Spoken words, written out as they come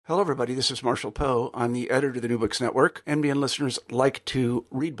Hello, everybody. This is Marshall Poe. I'm the editor of the New Books Network. NBN listeners like to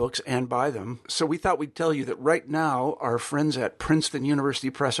read books and buy them. So we thought we'd tell you that right now, our friends at Princeton University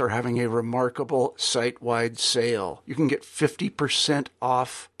Press are having a remarkable site-wide sale. You can get 50%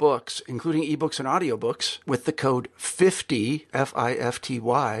 off books, including ebooks and audiobooks, with the code 50,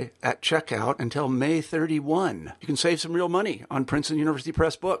 F-I-F-T-Y, at checkout until May 31. You can save some real money on Princeton University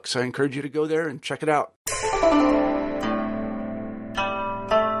Press books. I encourage you to go there and check it out.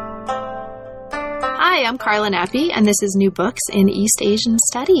 Hi, I'm Carla Nappi, and this is New Books in East Asian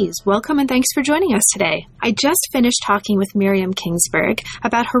Studies. Welcome and thanks for joining us today. I just finished talking with Miriam Kingsburg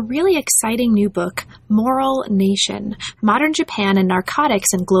about her really exciting new book, Moral Nation, Modern Japan and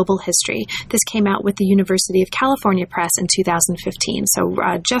Narcotics in Global History. This came out with the University of California Press in 2015, so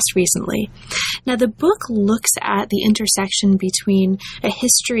just recently. Now, the book looks at the intersection between a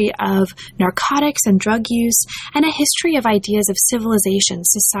history of narcotics and drug use and a history of ideas of civilization,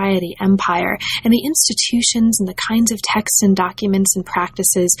 society, empire, and the institutions and the kinds of texts and documents and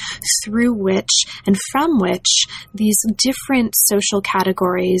practices through which and from which these different social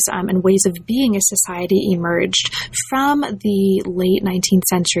categories and ways of being a society emerged from the late 19th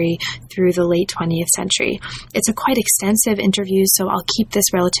century through the late 20th century. It's a quite extensive interview, so I'll keep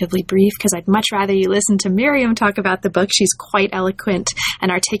this relatively brief because I'd much rather you listen to Miriam talk about the book. She's quite eloquent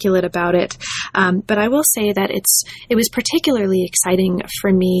and articulate about it. But I will say that it was particularly exciting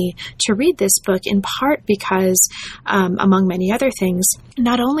for me to read this book, in part because, among many other things,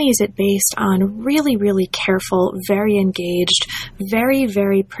 not only is it based on really, really careful, very engaged, very,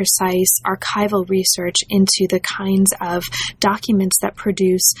 very precise archival research into the kinds of documents that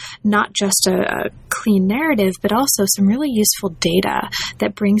produce not just a clean narrative, but also some really useful data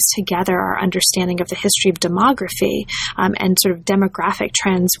that brings together our understanding of the history of demography and sort of demographic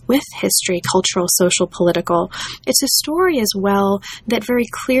trends with history, cultural, social, political. It's a story as well that very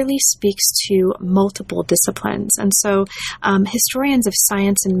clearly speaks to multiple disciplines. And so historians of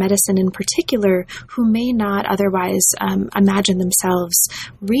science and medicine in particular, who may not otherwise imagine themselves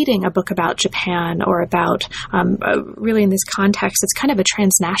reading a book about Japan or about, really in this context, it's kind of a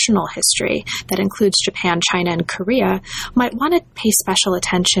transnational history that includes Japan, China, and Korea, might want to pay special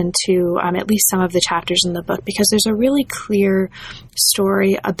attention to at least some of the chapters in the book, because there's a really clear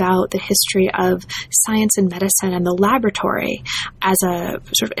story about the history of science and medicine and the laboratory as a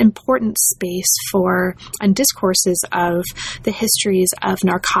sort of important space for and discourses of the histories of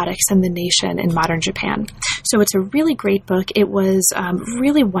narcotics and the nation in modern Japan. So it's a really great book. It was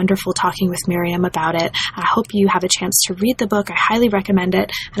really wonderful talking with Miriam about it. I hope you have a chance to read the book. I highly recommend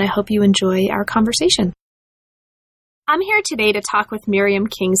it, and I hope you enjoy our conversation. I'm here today to talk with Miriam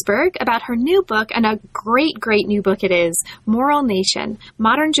Kingsburg about her new book, and a great, great new book it is, Moral Nation,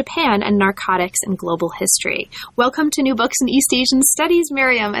 Modern Japan and Narcotics in Global History. Welcome to New Books in East Asian Studies,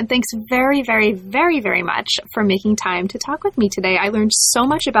 Miriam, and thanks very, very, very, very much for making time to talk with me today. I learned so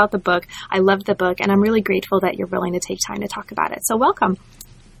much about the book. I love the book, and I'm really grateful that you're willing to take time to talk about it. So welcome.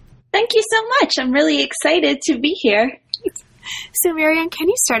 Thank you so much. I'm really excited to be here. So, Miriam, can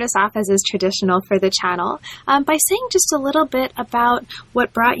you start us off, as is traditional for the channel, by saying just a little bit about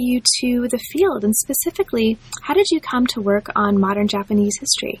what brought you to the field, and specifically, how did you come to work on modern Japanese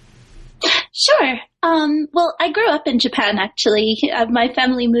history? Sure. Well, I grew up in Japan, actually. My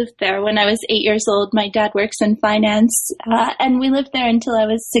family moved there when I was 8 years old. My dad works in finance, and we lived there until I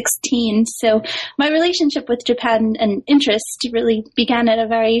was 16. So my relationship with Japan and interest really began at a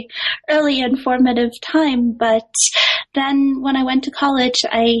very early and formative time. But then when I went to college,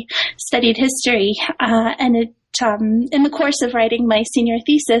 I studied history, and in the course of writing my senior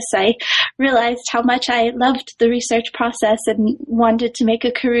thesis, I realized how much I loved the research process and wanted to make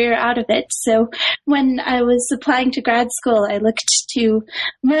a career out of it. So when I was applying to grad school, I looked to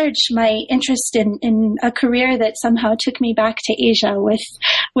merge my interest in a career that somehow took me back to Asia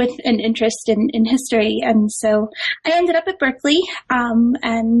with an interest in history. And so I ended up at Berkeley,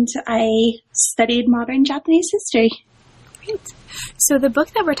 and I studied modern Japanese history. Great. So the book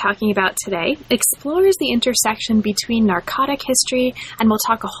that we're talking about today explores the intersection between narcotic history, and we'll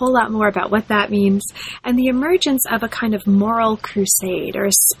talk a whole lot more about what that means, and the emergence of a kind of moral crusade, or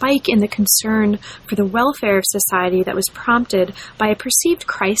a spike in the concern for the welfare of society that was prompted by a perceived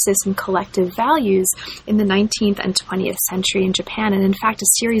crisis in collective values in the 19th and 20th century in Japan, and in fact a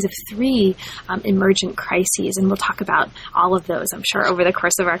series of three emergent crises, and we'll talk about all of those, I'm sure, over the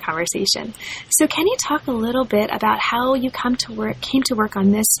course of our conversation. So can you talk a little bit about how you came to work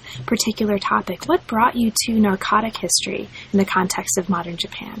on this particular topic? What brought you to narcotic history in the context of modern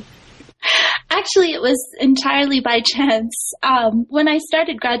Japan? I Actually, it was entirely by chance. When I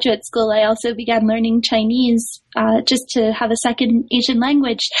started graduate school, I also began learning Chinese just to have a second Asian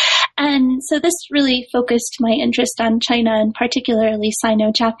language. And so this really focused my interest on China and particularly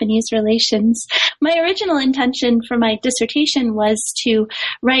Sino-Japanese relations. My original intention for my dissertation was to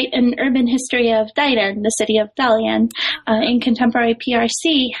write an urban history of Dalian, the city of Dalian, in contemporary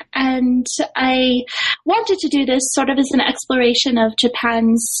PRC. And I wanted to do this sort of as an exploration of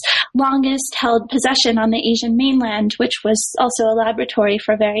Japan's longest held possession on the Asian mainland, which was also a laboratory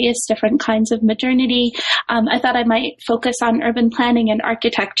for various different kinds of modernity. I thought I might focus on urban planning and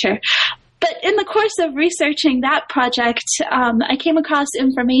architecture. But in the course of researching that project, I came across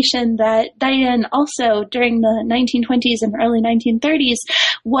information that Dalian also during the 1920s and early 1930s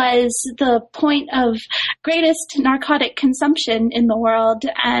was the point of greatest narcotic consumption in the world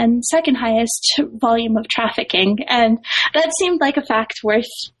and second highest volume of trafficking. And that seemed like a fact worth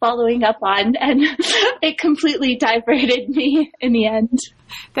following up on, and it completely diverted me in the end.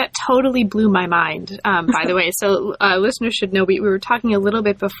 That totally blew my mind, by the way. So listeners should know we were talking a little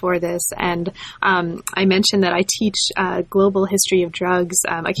bit before this, and I mentioned that I teach global history of drugs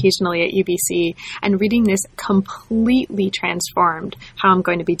occasionally at UBC, and reading this completely transformed how I'm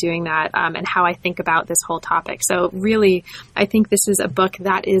going to be doing that and how I think about this whole topic. So really, I think this is a book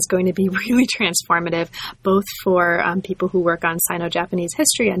that is going to be really transformative, both for people who work on Sino-Japanese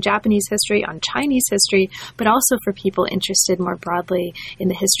history, on Japanese history, on Chinese history, but also for people interested more broadly in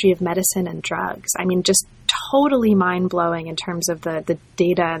the history of medicine and drugs. I mean, just totally mind-blowing in terms of the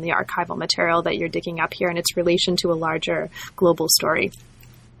data and the archival material that you're digging up here and its relation to a larger global story.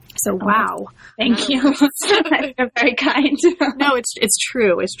 So, wow. Thank you. You're very kind. No, it's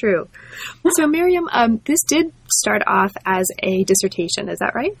true. It's true. So, Miriam, this did start off as a dissertation. Is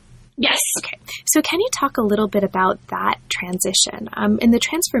that right? Yes. Okay. So can you talk a little bit about that transition in the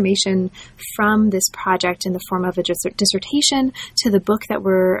transformation from this project in the form of a dissertation to the book that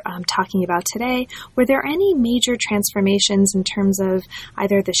we're talking about today? Were there any major transformations in terms of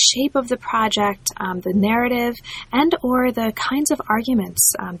either the shape of the project, the narrative, and or the kinds of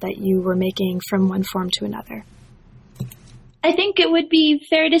arguments that you were making from one form to another? I think it would be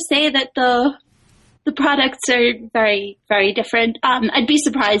fair to say that the products are very, very different. I'd be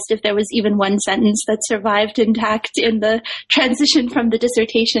surprised if there was even one sentence that survived intact in the transition from the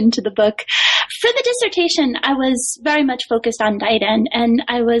dissertation to the book. For the dissertation, I was very much focused on Dalian, and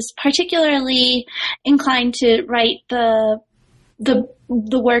I was particularly inclined to write the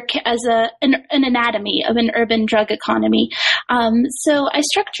work as an anatomy of an urban drug economy. So I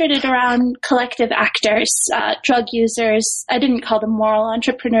structured it around collective actors, drug users. I didn't call them moral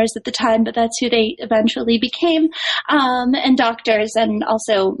entrepreneurs at the time, but that's who they eventually became, and doctors and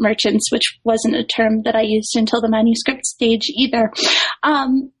also merchants, which wasn't a term that I used until the manuscript stage either.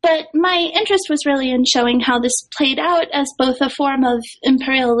 But my interest was really in showing how this played out as both a form of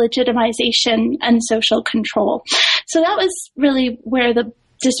imperial legitimization and social control. So that was really where the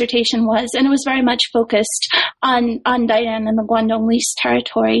dissertation was, and it was very much focused on Dalian and the Guangdong leased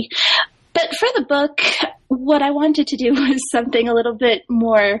territory. But for the book, what I wanted to do was something a little bit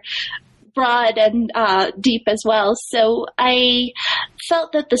more broad and deep as well. So I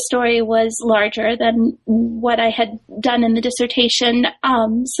felt that the story was larger than what I had done in the dissertation.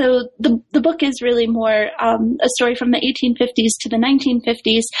 So the book is really more a story from the 1850s to the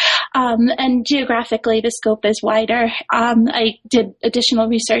 1950s, and geographically the scope is wider. I did additional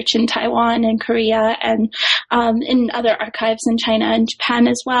research in Taiwan and Korea and in other archives in China and Japan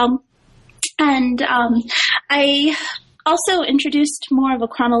as well. And I also introduced more of a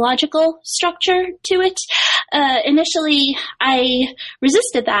chronological structure to it. Initially, I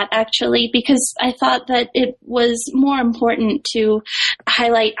resisted that actually because I thought that it was more important to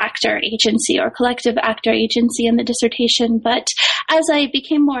highlight actor agency or collective actor agency in the dissertation. But as I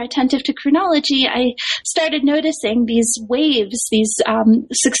became more attentive to chronology, I started noticing these waves, these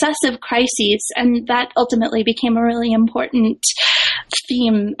successive crises, and that ultimately became a really important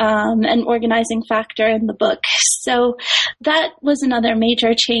theme and organizing factor in the book. So that was another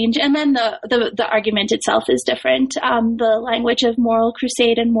major change. And then the argument itself is different. The language of moral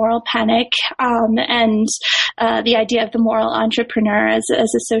crusade and moral panic, and the idea of the moral entrepreneur as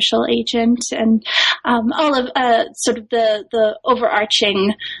a social agent, and all of sort of the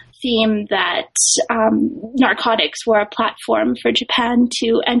overarching theme that narcotics were a platform for Japan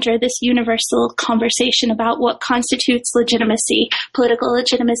to enter this universal conversation about what constitutes legitimacy, political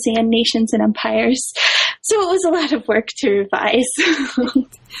legitimacy in nations and empires. So it was a lot of work to revise.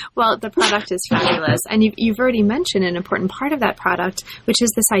 Well, the product is fabulous. And you've already mentioned an important part of that product, which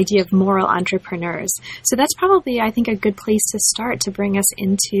is this idea of moral entrepreneurs. So that's probably, I think, a good place to start to bring us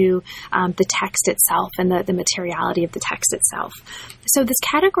into the text itself and the materiality of the text itself. So this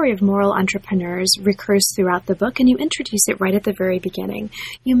category of moral entrepreneurs recurs throughout the book, and you introduce it right at the very beginning.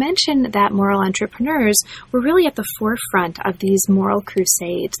 You mentioned that moral entrepreneurs were really at the forefront of these moral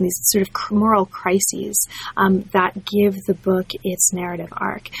crusades and these sort of moral crises that give the book its narrative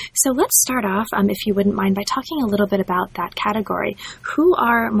arc. So let's start off, if you wouldn't mind, by talking a little bit about that category. Who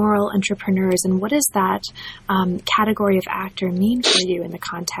are moral entrepreneurs, and what does that category of actor mean for you in the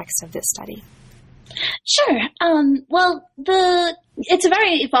context of this study? Sure. Well, it's a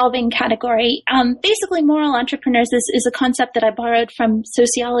very evolving category. Basically, moral entrepreneurs is a concept that I borrowed from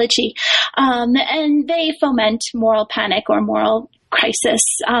sociology, and they foment moral panic or moral crisis.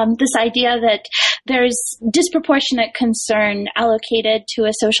 This idea that there's disproportionate concern allocated to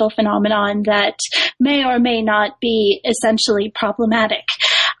a social phenomenon that may or may not be essentially problematic.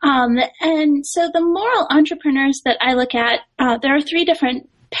 And so the moral entrepreneurs that I look at, there are three different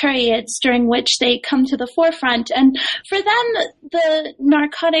periods during which they come to the forefront. And for them, the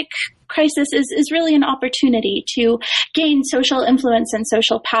narcotic crisis is really an opportunity to gain social influence and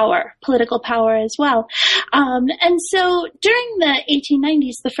social power, political power as well. And so during the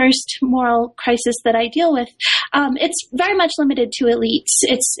 1890s, the first moral crisis that I deal with, it's very much limited to elites.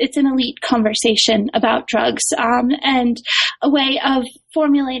 It's an elite conversation about drugs, and a way of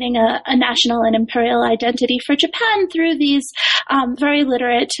formulating a national and imperial identity for Japan through these very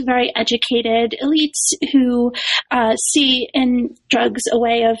literate, very educated elites who see in drugs a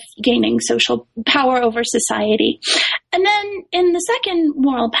way of gaining social power over society. And then in the second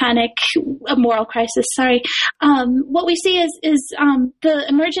moral crisis, what we see is the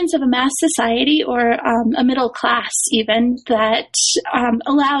emergence of a mass society or a middle class even that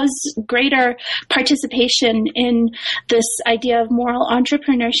allows greater participation in this idea of moral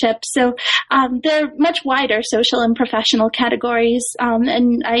entrepreneurship. So there are much wider social and professional categories,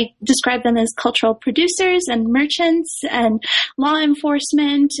 and I describe them as cultural producers and merchants and law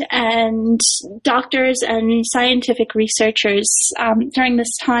enforcement and doctors and scientific researchers during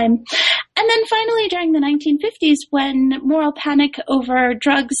this time. And then finally, during the 1950s, when moral panic over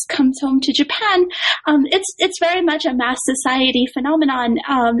drugs comes home to Japan, it's very much a mass society phenomenon.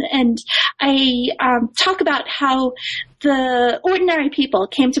 And I talk about how the ordinary people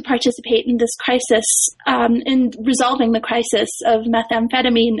came to participate in this crisis, in resolving the crisis of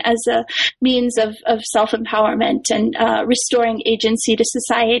methamphetamine as a means of self-empowerment and restoring agency to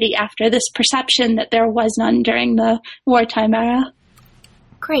society after this perception that there was none during the wartime era.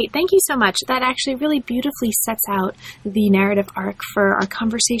 Great. Thank you so much. That actually really beautifully sets out the narrative arc for our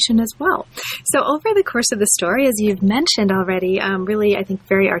conversation as well. So over the course of the story, as you've mentioned already, really, I think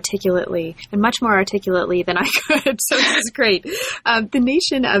very articulately, and much more articulately than I could, so this is great. The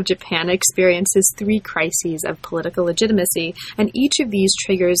nation of Japan experiences three crises of political legitimacy, and each of these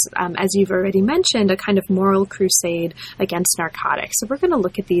triggers, as you've already mentioned, a kind of moral crusade against narcotics. So we're going to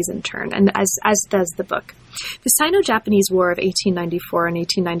look at these in turn, and as does the book. The Sino-Japanese War of 1894 and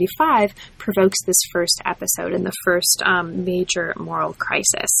 1895 provokes this first episode and the first major moral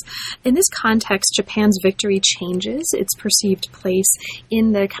crisis. In this context, Japan's victory changes its perceived place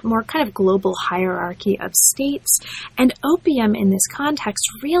in the more kind of global hierarchy of states, and opium in this context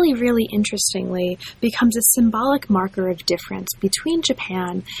really, really interestingly becomes a symbolic marker of difference between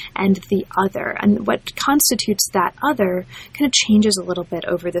Japan and the other. And what constitutes that other kind of changes a little bit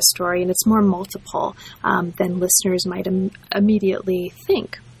over the story, and it's more multiple than listeners might immediately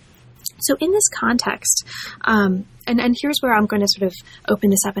think. So in this context, and here's where I'm going to sort of open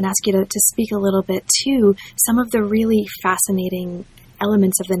this up and ask you to speak a little bit to some of the really fascinating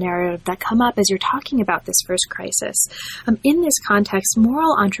elements of the narrative that come up as you're talking about this first crisis. In this context,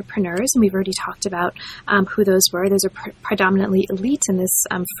 moral entrepreneurs, and we've already talked about who those were. Those are predominantly elites in this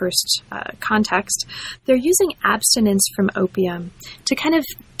first context. They're using abstinence from opium to kind of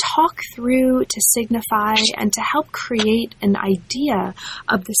talk through, to signify, and to help create an idea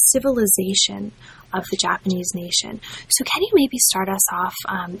of the civilization of the Japanese nation. So can you maybe start us off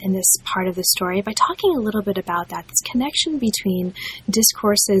in this part of the story by talking a little bit about that, this connection between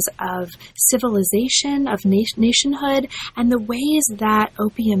discourses of civilization, of nationhood, and the ways that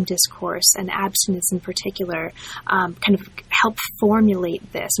opium discourse and abstinence in particular kind of help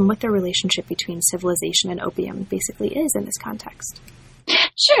formulate this, and what the relationship between civilization and opium basically is in this context?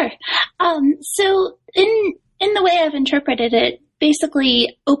 Sure. So in the way I've interpreted it,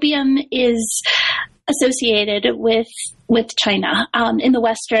 basically opium is associated with with China in the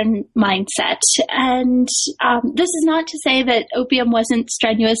Western mindset. And this is not to say that opium wasn't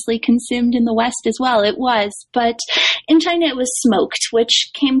strenuously consumed in the West as well. It was. But in China, it was smoked,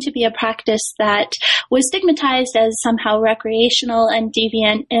 which came to be a practice that was stigmatized as somehow recreational and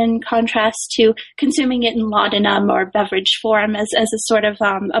deviant, in contrast to consuming it in laudanum or beverage form as a sort of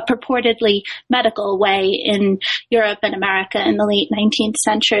a purportedly medical way in Europe and America in the late 19th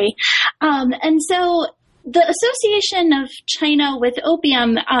century. And so the association of China with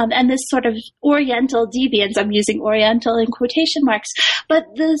opium and this sort of Oriental deviance, I'm using Oriental in quotation marks, but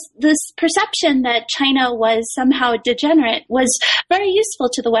this perception that China was somehow degenerate was very useful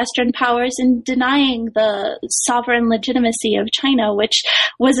to the Western powers in denying the sovereign legitimacy of China, which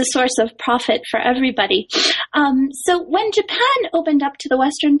was a source of profit for everybody. So when Japan opened up to the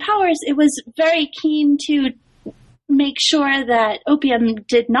Western powers, it was very keen to make sure that opium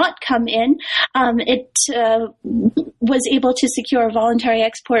did not come in. It was able to secure voluntary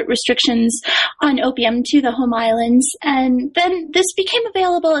export restrictions on opium to the home islands. And then this became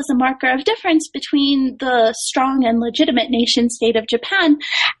available as a marker of difference between the strong and legitimate nation state of Japan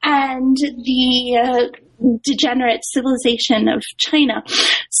and the degenerate civilization of China.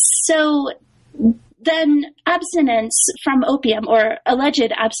 So then abstinence from opium, or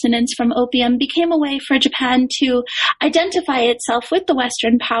alleged abstinence from opium, became a way for Japan to identify itself with the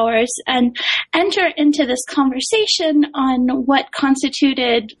Western powers and enter into this conversation on what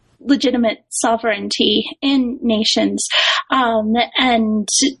constituted legitimate sovereignty in nations. And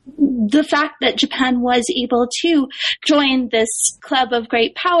the fact that Japan was able to join this club of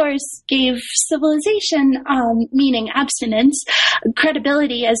great powers gave civilization, meaning abstinence,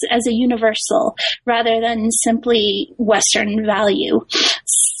 credibility as a universal rather than simply Western value.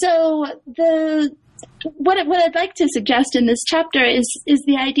 So what I'd like to suggest in this chapter is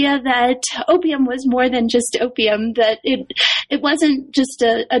the idea that opium was more than just opium, that it wasn't just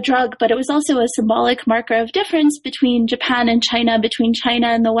a drug, but it was also a symbolic marker of difference between Japan and China, between China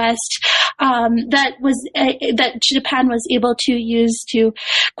and the West, that Japan was able to use to,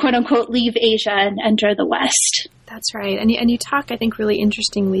 quote unquote, leave Asia and enter the West. That's right. And you talk, I think, really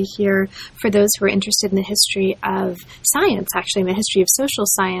interestingly here, for those who are interested in the history of science, actually, in the history of social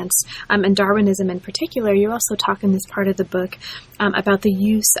science, and Darwinism in particular. You also talk in this part of the book about the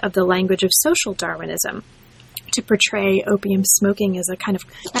use of the language of social Darwinism to portray opium smoking as a kind of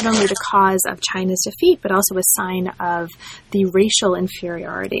not only the cause of China's defeat, but also a sign of the racial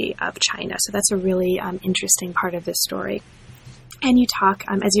inferiority of China. So that's a really interesting part of this story. And you talk,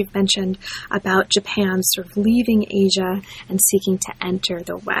 as you've mentioned, about Japan sort of leaving Asia and seeking to enter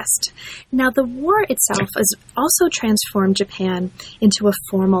the West. Now, the war itself has also transformed Japan into a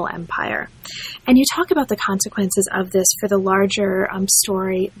formal empire. And you talk about the consequences of this for the larger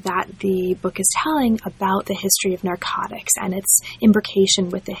story that the book is telling about the history of narcotics and its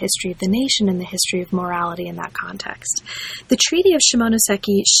imbrication with the history of the nation and the history of morality in that context. The Treaty of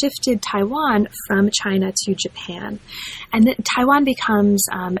Shimonoseki shifted Taiwan from China to Japan. And Taiwan becomes,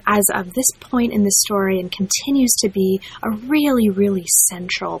 as of this point in the story, and continues to be a really, really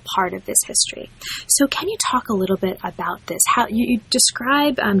central part of this history. So can you talk a little bit about this? How you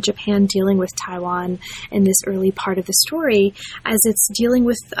describe Japan dealing with Taiwan in this early part of the story as it's dealing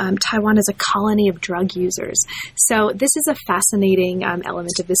with Taiwan as a colony of drug users. So this is a fascinating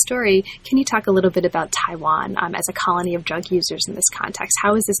element of the story. Can you talk a little bit about Taiwan as a colony of drug users in this context?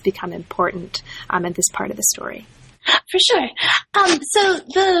 How has this become important in this part of the story? For sure. So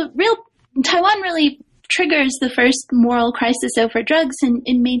Taiwan really triggers the first moral crisis over drugs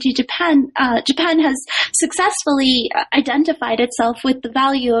in Meiji Japan. Japan has successfully identified itself with the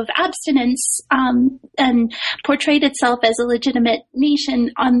value of abstinence and portrayed itself as a legitimate nation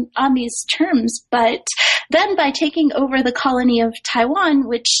on these terms. But then by taking over the colony of Taiwan,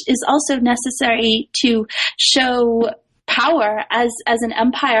 which is also necessary to show power as an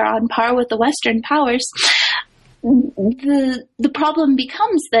empire on par with the Western powers, the problem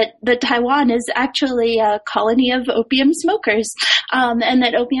becomes that Taiwan is actually a colony of opium smokers, and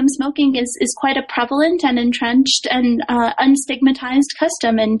that opium smoking is quite a prevalent and entrenched and unstigmatized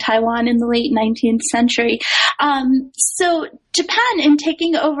custom in Taiwan in the late 19th century. So Japan, in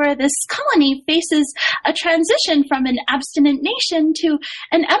taking over this colony, faces a transition from an abstinent nation to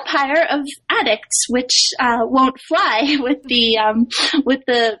an empire of addicts, which won't fly with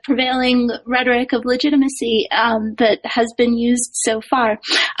the prevailing rhetoric of legitimacy that has been used so far.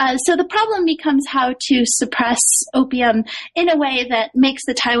 So the problem becomes how to suppress opium in a way that makes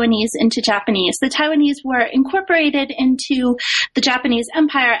the Taiwanese into Japanese. The Taiwanese were incorporated into the Japanese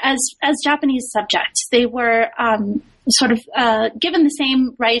empire as Japanese subjects. They were sort of given the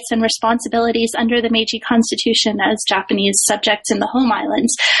same rights and responsibilities under the Meiji Constitution as Japanese subjects in the home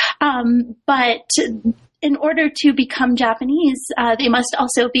islands. But in order to become Japanese, they must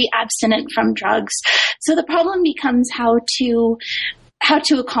also be abstinent from drugs. So the problem becomes how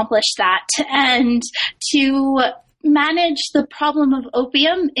to accomplish that and to manage the problem of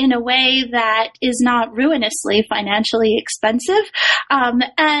opium in a way that is not ruinously financially expensive,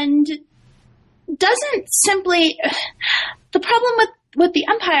 and doesn't simply. The problem with the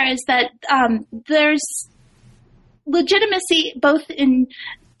empire is that there's legitimacy both in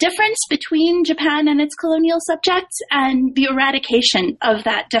difference between Japan and its colonial subjects and the eradication of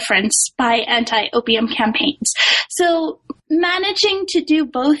that difference by anti-opium campaigns. So managing to do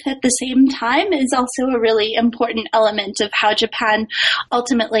both at the same time is also a really important element of how Japan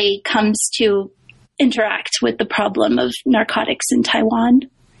ultimately comes to interact with the problem of narcotics in Taiwan.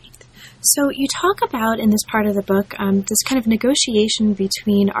 So you talk about in this part of the book this kind of negotiation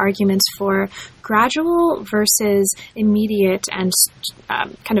between arguments for gradual versus immediate and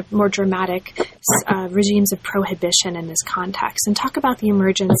kind of more dramatic regimes of prohibition in this context, and talk about the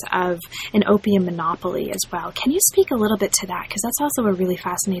emergence of an opium monopoly as well. Can you speak a little bit to that? Because that's also a really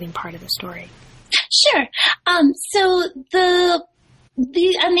fascinating part of the story. Sure. So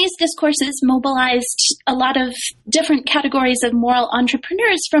these discourses mobilized a lot of different categories of moral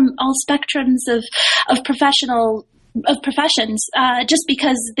entrepreneurs from all spectrums of professions, just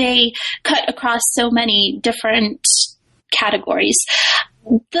because they cut across so many different categories.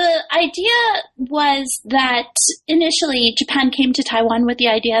 The idea was that initially Japan came to Taiwan with the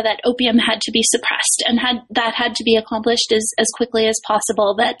idea that opium had to be suppressed and that had to be accomplished as quickly as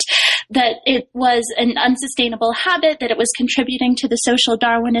possible, that it was an unsustainable habit, that it was contributing to the social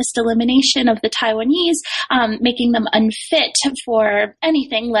Darwinist elimination of the Taiwanese, making them unfit for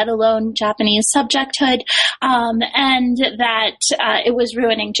anything, let alone Japanese subjecthood, and that it was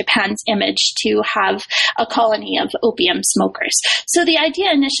ruining Japan's image to have a colony of opium smokers. So the idea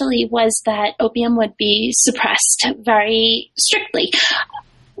initially was that opium would be suppressed very strictly.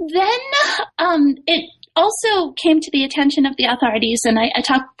 Then it also came to the attention of the authorities, and I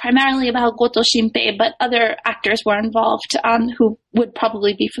talk primarily about Goto Shinpei, but other actors were involved who would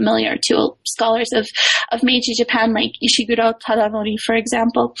probably be familiar to scholars of Meiji Japan, like Ishiguro Tadanori, for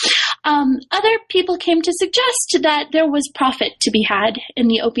example. Other people came to suggest that there was profit to be had in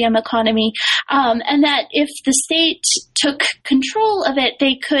the opium economy, and that if the state took control of it,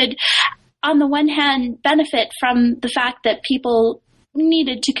 they could, on the one hand, benefit from the fact that people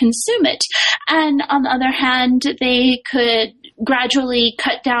needed to consume it, and on the other hand, they could gradually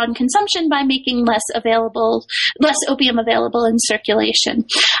cut down consumption by making less opium available in circulation.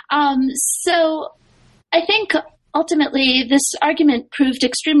 So I think ultimately this argument proved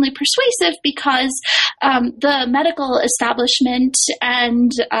extremely persuasive because the medical establishment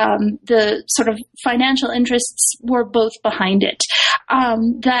and the sort of financial interests were both behind it.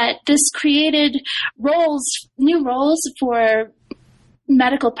 That this created new roles for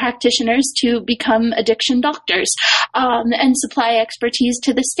medical practitioners to become addiction doctors and supply expertise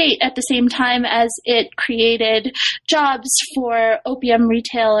to the state at the same time as it created jobs for opium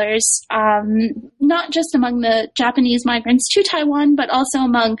retailers, not just among the Japanese migrants to Taiwan, but also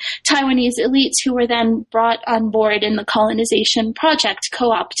among Taiwanese elites who were then brought on board in the colonization project,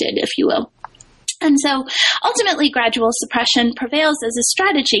 co-opted, if you will. And so ultimately gradual suppression prevails as a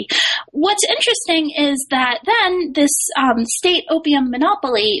strategy. What's interesting is that then this state opium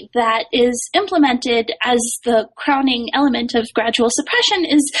monopoly that is implemented as the crowning element of gradual suppression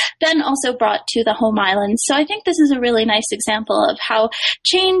is then also brought to the home islands. So I think this is a really nice example of how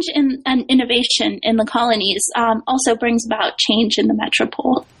change and innovation in the colonies also brings about change in the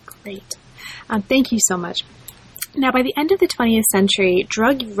metropole. Great. Thank you so much. Now, by the end of the 20th century,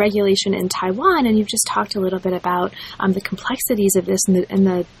 drug regulation in Taiwan, and you've just talked a little bit about the complexities of this and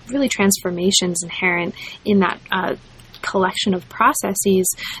the really transformations inherent in that collection of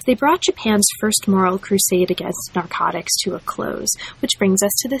processes, they brought Japan's first moral crusade against narcotics to a close, which brings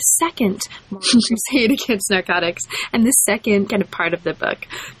us to the second moral crusade against narcotics and the second kind of part of the book.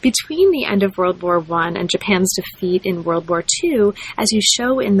 Between the end of World War I and Japan's defeat in World War II, as you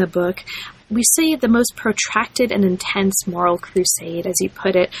show in the book, we see the most protracted and intense moral crusade, as you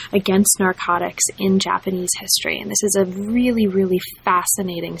put it, against narcotics in Japanese history. And this is a really, really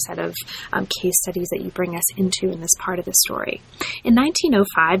fascinating set of case studies that you bring us into in this part of the story. In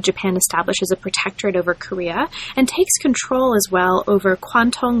 1905, Japan establishes a protectorate over Korea and takes control as well over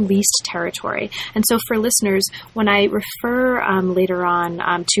Kwantung Leased Territory. And so for listeners, when I refer later on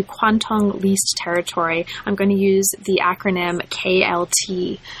to Kwantung Leased Territory, I'm going to use the acronym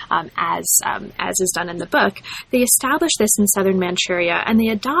KLT as as is done in the book, they establish this in southern Manchuria, and they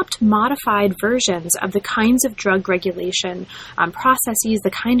adopt modified versions of the kinds of drug regulation processes,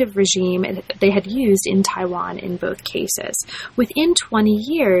 the kind of regime they had used in Taiwan in both cases. Within 20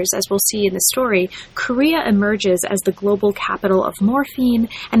 years, as we'll see in the story, Korea emerges as the global capital of morphine,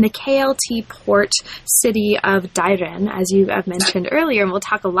 and the KLT port city of Dairen, as you have mentioned earlier, and we'll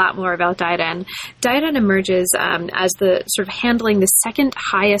talk a lot more about Dairen. Dairen emerges as the sort of handling the second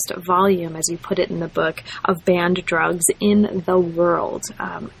highest volume, as you put it in the book, of banned drugs in the world.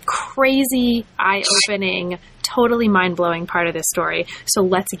 Crazy, eye-opening, totally mind-blowing part of this story. So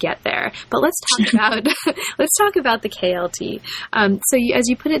let's get there. But let's talk about the KLT. As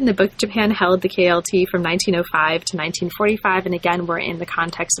you put it in the book, Japan held the KLT from 1905 to 1945, and again, we're in the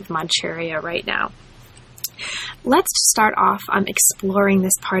context of Manchuria right now. Let's start off exploring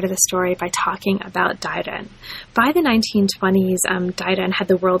this part of the story by talking about Dairen. By the 1920s, Dairen had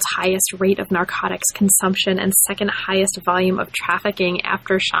the world's highest rate of narcotics consumption and second highest volume of trafficking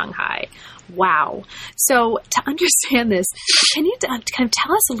after Shanghai. Wow. So to understand this, can you kind of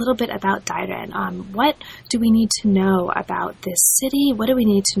tell us a little bit about Dairen? What do we need to know about this city? What do we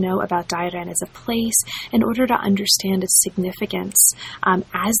need to know about Dairen as a place in order to understand its significance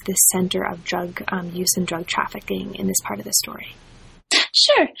as the center of drug use and drug trafficking in this part of the story?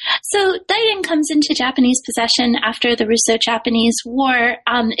 Sure. So Dairen comes into Japanese possession after the Russo-Japanese War.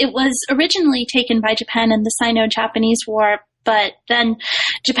 It was originally taken by Japan in the Sino-Japanese War, but then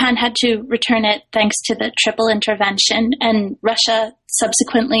Japan had to return it thanks to the Triple Intervention, and Russia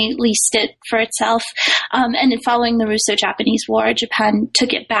subsequently leased it for itself. And following the Russo-Japanese War, Japan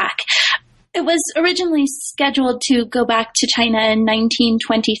took it back. It was originally scheduled to go back to China in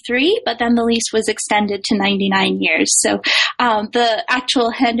 1923, but then the lease was extended to 99 years. So the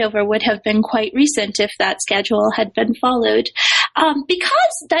actual handover would have been quite recent if that schedule had been followed.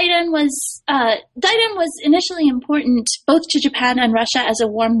 Because Dairen was initially important both to Japan and Russia as a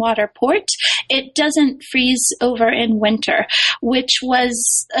warm water port, it doesn't freeze over in winter, which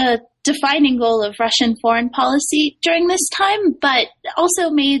was a defining goal of Russian foreign policy during this time, but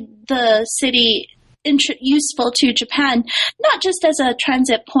also made the city useful to Japan, not just as a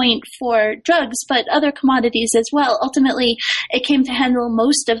transit point for drugs, but other commodities as well. Ultimately, it came to handle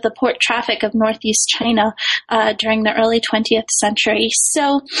most of the port traffic of northeast China during the early 20th century.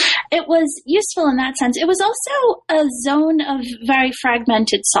 So it was useful in that sense. It was also a zone of very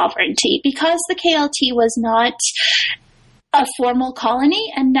fragmented sovereignty because the KLT was not a formal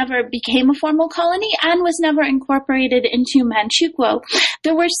colony and never became a formal colony and was never incorporated into Manchukuo.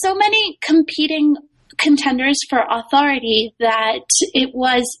 There were so many competing contenders for authority that it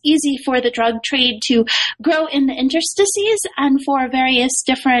was easy for the drug trade to grow in the interstices and for various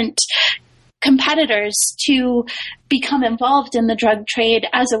different competitors to become involved in the drug trade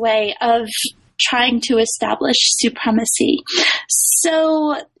as a way of trying to establish supremacy.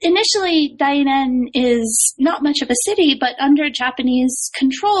 So initially, Dairen is not much of a city, but under Japanese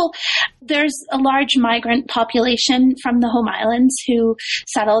control, there's a large migrant population from the home islands who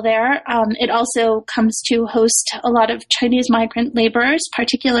settle there. It also comes to host a lot of Chinese migrant laborers,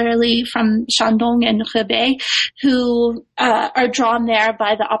 particularly from Shandong and Hebei, who are drawn there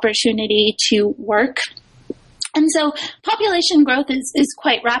by the opportunity to work. And so population growth is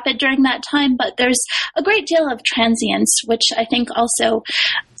quite rapid during that time, but there's a great deal of transience, which I think also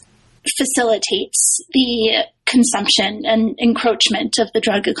facilitates the consumption and encroachment of the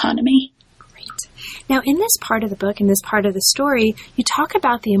drug economy. Now, in this part of the book, in this part of the story, you talk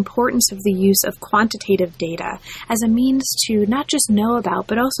about the importance of the use of quantitative data as a means to not just know about,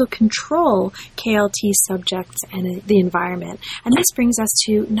 but also control KLT subjects and the environment. And this brings us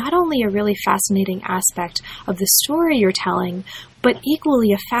to not only a really fascinating aspect of the story you're telling, but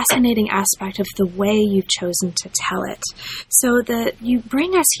equally a fascinating aspect of the way you've chosen to tell it. So you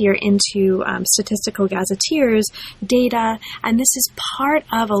bring us here into Statistical Gazetteers data, and this is part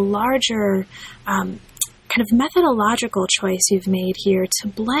of a larger kind of methodological choice you've made here to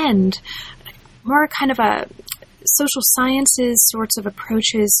blend more kind of a social sciences sorts of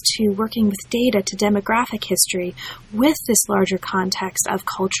approaches to working with data to demographic history with this larger context of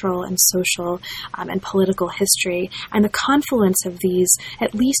cultural and social and political history, and the confluence of these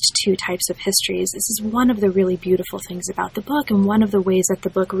at least two types of histories. This is one of the really beautiful things about the book, and one of the ways that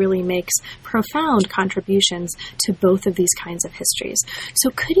the book really makes profound contributions to both of these kinds of histories. So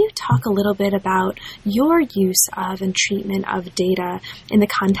could you talk a little bit about your use of and treatment of data in the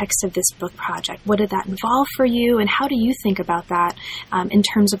context of this book project? What did that involve for you? And how do you think about that in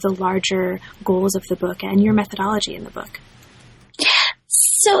terms of the larger goals of the book and your methodology in the book?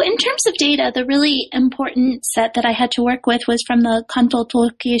 So in terms of data, the really important set that I had to work with was from the Kanto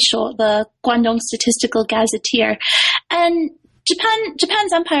Tokisho, the Guangdong Statistical Gazetteer. And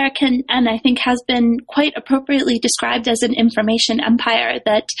Japan's empire can, and I think has been quite appropriately described as an information empire,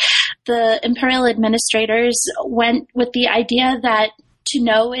 that the imperial administrators went with the idea that to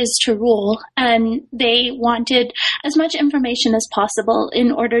know is to rule, and they wanted as much information as possible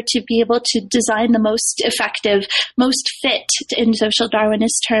in order to be able to design the most effective, most fit, in social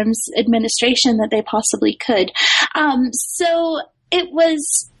Darwinist terms, administration that they possibly could. So it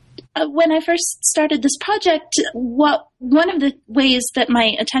was, when I first started this project, one of the ways that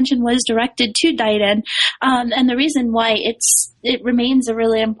my attention was directed to Daiden, and the reason why it remains a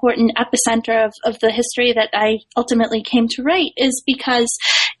really important epicenter of the history that I ultimately came to write, is because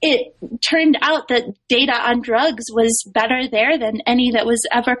it turned out that data on drugs was better there than any that was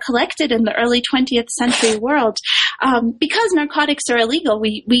ever collected in the early 20th century world. Because narcotics are illegal,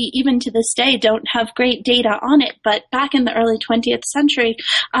 we even to this day don't have great data on it, but back in the early 20th century,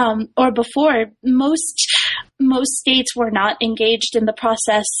 or before, most states were not engaged in the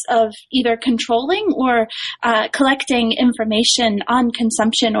process of either controlling or collecting information on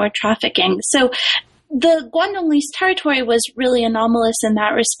consumption or trafficking. So the Guangdong Leased Territory was really anomalous in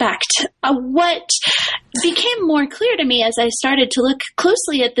that respect. What became more clear to me as I started to look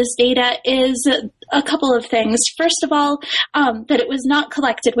closely at this data is a couple of things. First of all, that it was not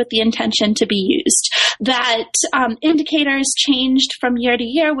collected with the intention to be used, that indicators changed from year to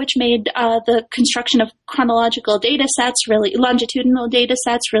year, which made the construction of chronological data sets, really longitudinal data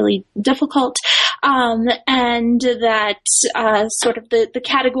sets, really difficult, and that sort of the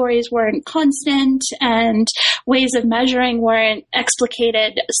categories weren't constant and ways of measuring weren't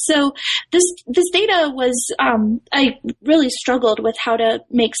explicated. So this data was, I really struggled with how to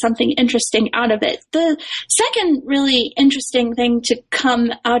make something interesting out of it. The second really interesting thing to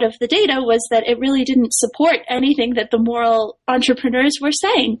come out of the data was that it really didn't support anything that the moral entrepreneurs were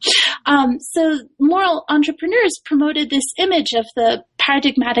saying. So moral entrepreneurs promoted this image of the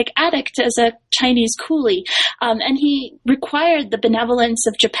paradigmatic addict as a Chinese coolie, and he required the benevolence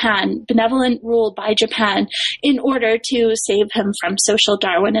of Japan, benevolent rule by Japan, in order to save him from social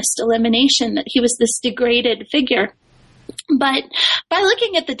Darwinist elimination, that he was this degraded figure. But by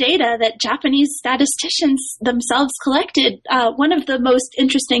looking at the data that Japanese statisticians themselves collected, one of the most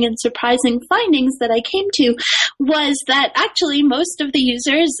interesting and surprising findings that I came to was that actually most of the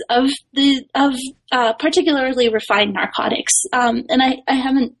users of particularly refined narcotics, and I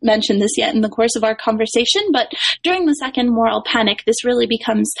haven't mentioned this yet in the course of our conversation, but during the second moral panic, this really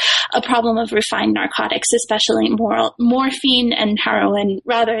becomes a problem of refined narcotics, especially morphine and heroin,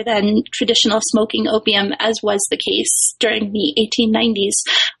 rather than traditional smoking opium, as was the case during the 1890s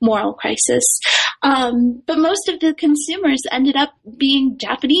moral crisis. But most of the consumers ended up being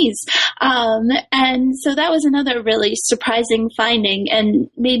Japanese. And so that was another really surprising finding and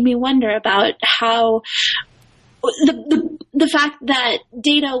made me wonder about how the fact that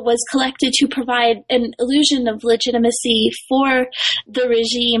data was collected to provide an illusion of legitimacy for the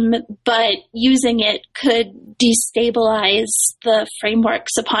regime, but using it could destabilize the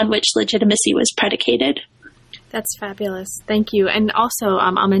frameworks upon which legitimacy was predicated. That's fabulous. Thank you. And also,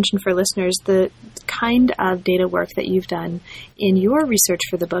 I'll mention for listeners, the kind of data work that you've done in your research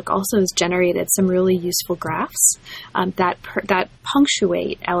for the book also has generated some really useful graphs that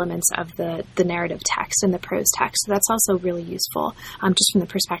punctuate elements of the narrative text and the prose text. So that's also really useful just from the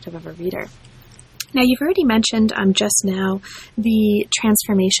perspective of a reader. Now, you've already mentioned just now the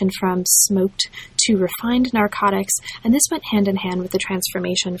transformation from smoked to refined narcotics, and this went hand in hand with the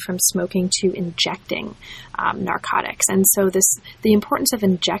transformation from smoking to injecting narcotics. And so the importance of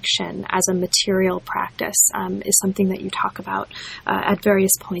injection as a material practice is something that you talk about at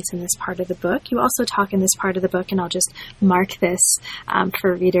various points in this part of the book. You also talk in this part of the book, and I'll just mark this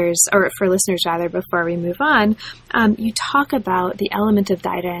for readers, or for listeners rather, before we move on. You talk about the element of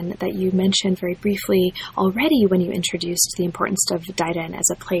Daiden that you mentioned very briefly already when you introduced the importance of Daiden as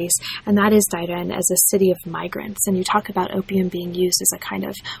a place, and that is Daiden as a city of migrants. And you talk about opium being used as a kind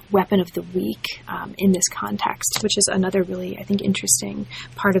of weapon of the weak in this context, which is another really, I think, interesting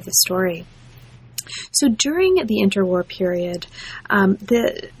part of the story. So during the interwar period,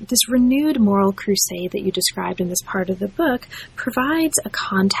 this renewed moral crusade that you described in this part of the book provides a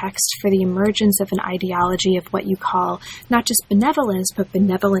context for the emergence of an ideology of what you call not just benevolence, but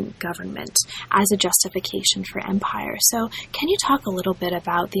benevolent government as a justification for empire. So can you talk a little bit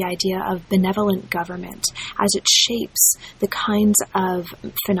about the idea of benevolent government as it shapes the kinds of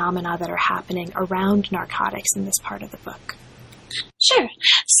phenomena that are happening around narcotics in this part of the book? Sure.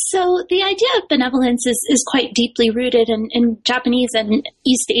 So the idea of benevolence is quite deeply rooted in Japanese and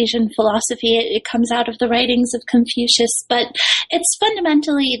East Asian philosophy. It comes out of the writings of Confucius, but it's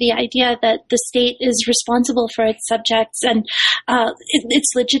fundamentally the idea that the state is responsible for its subjects, and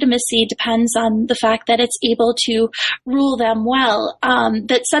its legitimacy depends on the fact that it's able to rule them well,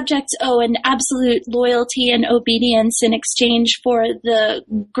 that subjects owe an absolute loyalty and obedience in exchange for the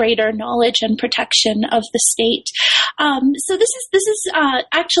greater knowledge and protection of the state. So this is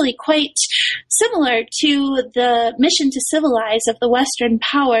actually quite similar to the mission to civilize of the Western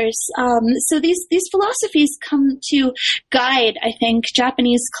powers. So these philosophies come to guide, I think,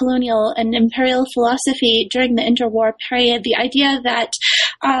 Japanese colonial and imperial philosophy during the interwar period. The idea that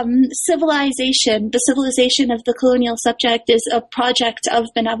the civilization of the colonial subject is a project of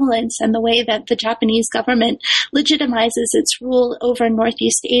benevolence, and the way that the Japanese government legitimizes its rule over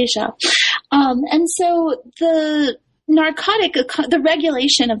Northeast Asia. And so the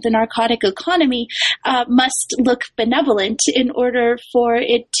regulation of the narcotic economy must look benevolent in order for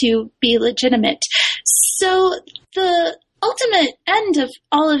it to be legitimate. So the ultimate end of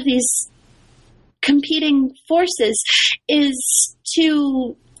all of these competing forces is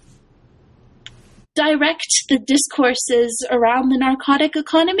to direct the discourses around the narcotic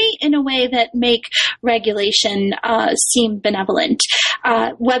economy in a way that make regulation seem benevolent,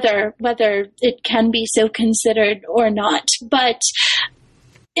 whether it can be so considered or not. But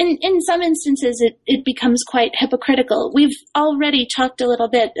in some instances, it becomes quite hypocritical. We've already talked a little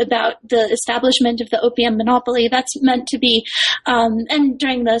bit about the establishment of the opium monopoly. That's meant to be, and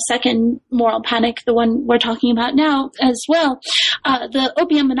during the second moral panic, the one we're talking about now as well, the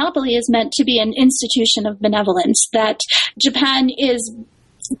opium monopoly is meant to be an institution of benevolence, that Japan is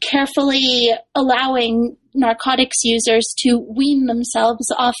carefully allowing narcotics users to wean themselves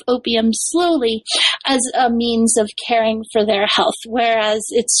off opium slowly as a means of caring for their health, whereas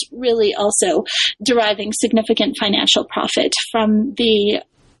it's really also deriving significant financial profit from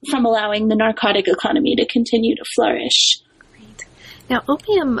allowing the narcotic economy to continue to flourish. Now,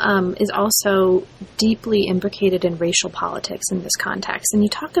 opium is also deeply imbricated in racial politics in this context, and you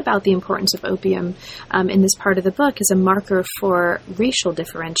talk about the importance of opium in this part of the book as a marker for racial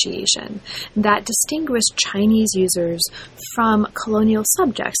differentiation that distinguished Chinese users from colonial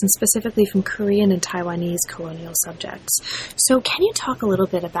subjects, and specifically from Korean and Taiwanese colonial subjects. So can you talk a little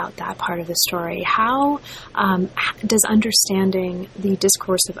bit about that part of the story? How does understanding the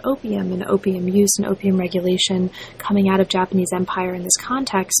discourse of opium and opium use and opium regulation coming out of Japanese empire in this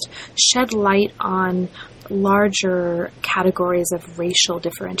context shed light on larger categories of racial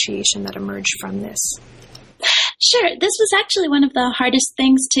differentiation that emerged from this? Sure. This was actually one of the hardest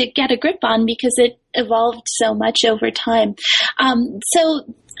things to get a grip on because it evolved so much over time.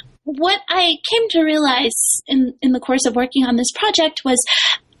 So what I came to realize in the course of working on this project was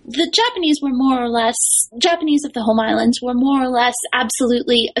the Japanese of the home islands were more or less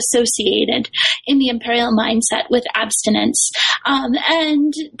absolutely associated in the imperial mindset with abstinence.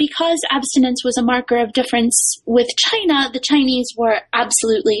 And because abstinence was a marker of difference with China, the Chinese were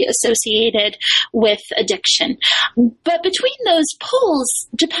absolutely associated with addiction. But between those poles,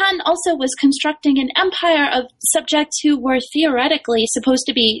 Japan also was constructing an empire of subjects who were theoretically supposed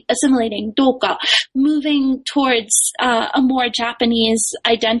to be assimilating doka, moving towards a more Japanese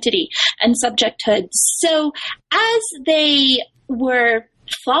identity and subjecthood. So as they were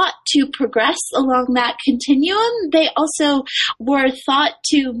thought to progress along that continuum, they also were thought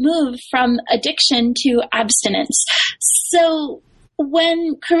to move from addiction to abstinence. So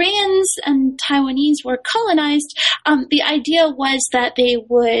when Koreans and Taiwanese were colonized, the idea was that they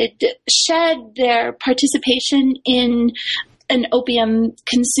would shed their participation in an opium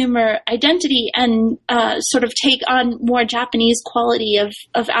consumer identity and sort of take on more Japanese quality of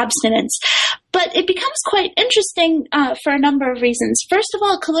abstinence. But it becomes quite interesting for a number of reasons. First of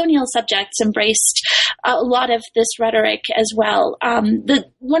all, colonial subjects embraced a lot of this rhetoric as well.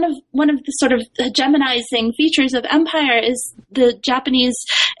 One of the sort of hegemonizing features of empire is the Japanese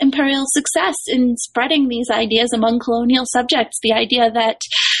imperial success in spreading these ideas among colonial subjects. The idea that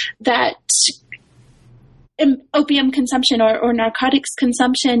opium consumption or narcotics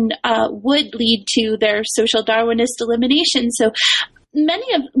consumption would lead to their social Darwinist elimination. So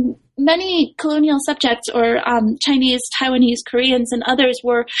many colonial subjects or Chinese, Taiwanese, Koreans, and others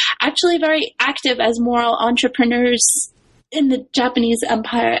were actually very active as moral entrepreneurs in the Japanese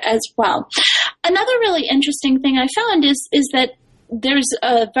empire as well. Another really interesting thing I found is that there's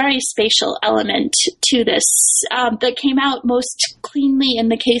a very spatial element to this that came out most cleanly in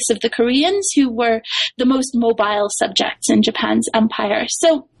the case of the Koreans, who were the most mobile subjects in Japan's empire.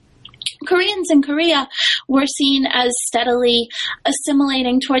 So Koreans in Korea were seen as steadily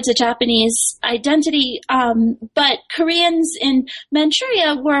assimilating towards a Japanese identity, but Koreans in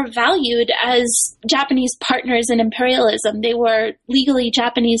Manchuria were valued as Japanese partners in imperialism. They were legally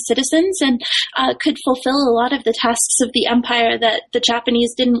Japanese citizens and could fulfill a lot of the tasks of the empire that the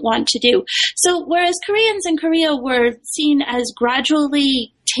Japanese didn't want to do. So whereas Koreans in Korea were seen as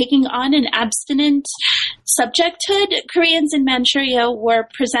gradually taking on an abstinent subjecthood, Koreans in Manchuria were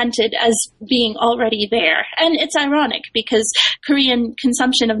presented as being already there. And it's ironic because Korean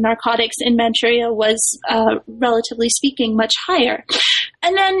consumption of narcotics in Manchuria was, relatively speaking, much higher.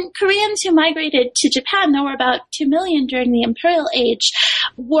 And then Koreans who migrated to Japan, there were about 2 million during the imperial age,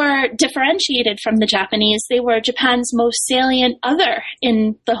 were differentiated from the Japanese. They were Japan's most salient other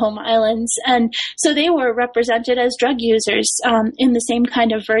in the home islands. And so they were represented as drug users in the same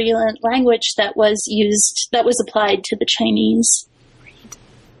kind of virulent language that was applied to the Chinese.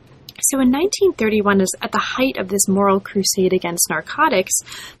 So in 1931, at the height of this moral crusade against narcotics,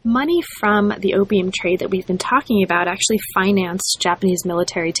 money from the opium trade that we've been talking about actually financed Japanese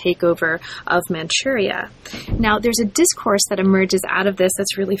military takeover of Manchuria. Now, there's a discourse that emerges out of this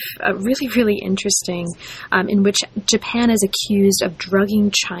that's really interesting, in which Japan is accused of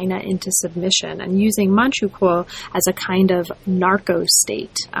drugging China into submission and using Manchukuo as a kind of narco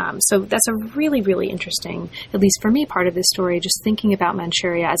state. So that's a really interesting, at least for me, part of this story, just thinking about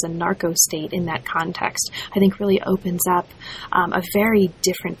Manchuria as a narco state in that context, I think really opens up a very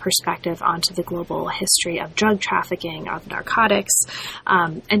different perspective onto the global history of drug trafficking, of narcotics.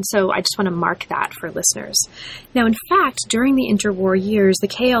 And so I just want to mark that for listeners. Now, in fact, during the interwar years, the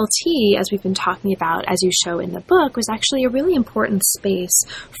KLT, as we've been talking about, as you show in the book, was actually a really important space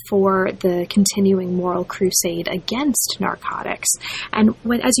for the continuing moral crusade against narcotics. And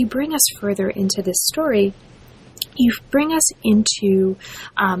as you bring us further into this story, you bring us into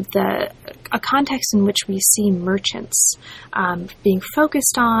a context in which we see merchants being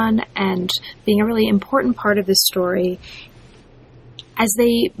focused on and being a really important part of the story as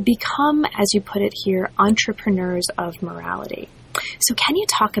they become, as you put it here, entrepreneurs of morality. So can you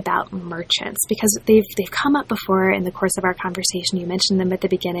talk about merchants? Because they've come up before in the course of our conversation. You mentioned them at the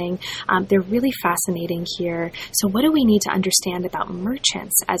beginning. They're really fascinating here. So what do we need to understand about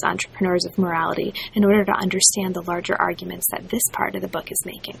merchants as entrepreneurs of morality in order to understand the larger arguments that this part of the book is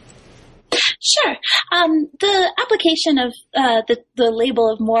making? Sure. The application of the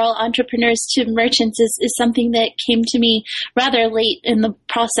label of moral entrepreneurs to merchants is something that came to me rather late in the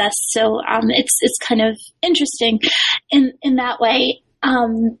process. So it's kind of interesting in that way.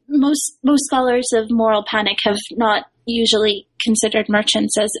 Most scholars of moral panic have not usually considered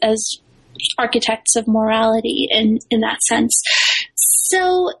merchants as architects of morality in that sense.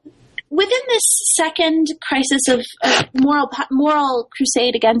 So within this second crisis of moral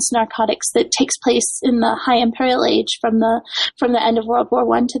crusade against narcotics that takes place in the High Imperial Age from the end of World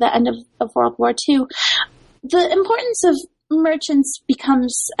War I to the end of World War II, the importance of merchants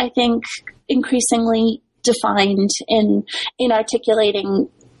becomes, I think, increasingly defined in articulating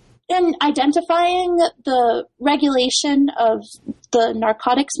and identifying the regulation of the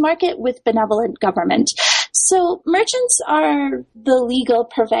narcotics market with benevolent government. So merchants are the legal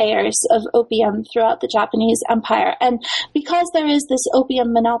purveyors of opium throughout the Japanese empire. And because there is this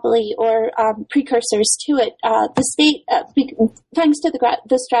opium monopoly or precursors to it, the state, thanks to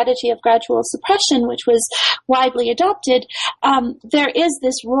the strategy of gradual suppression, which was widely adopted, there is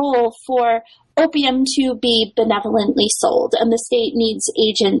this role for opium to be benevolently sold, and the state needs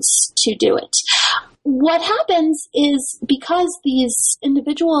agents to do it. What happens is because these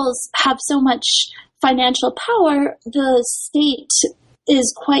individuals have so much financial power, the state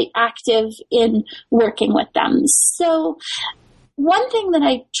is quite active in working with them. So one thing that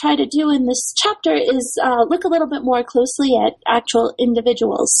I try to do in this chapter is look a little bit more closely at actual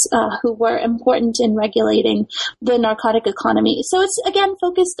individuals who were important in regulating the narcotic economy. So it's, again,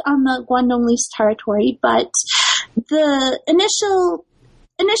 focused on the Guangdong lease territory, but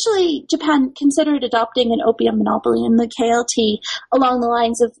Initially, Japan considered adopting an opium monopoly in the KLT along the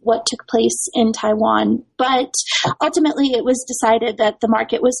lines of what took place in Taiwan, but ultimately it was decided that the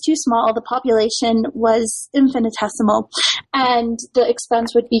market was too small, the population was infinitesimal, and the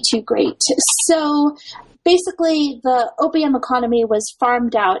expense would be too great. So basically, the opium economy was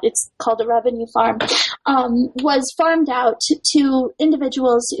farmed out. It's called a revenue farm. Was farmed out to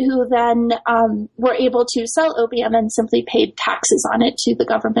individuals who then were able to sell opium and simply paid taxes on it to the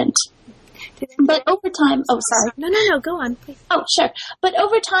government. But over time, sorry. No, go on, please. Oh, sure. But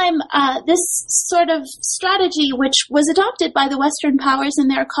over time, this sort of strategy, which was adopted by the Western powers in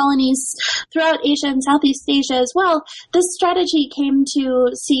their colonies throughout Asia and Southeast Asia as well, this strategy came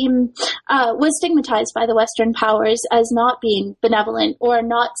to seem, was stigmatized by the Western powers as not being benevolent or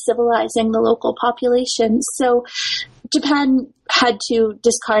not civilizing the local population. So Japan had to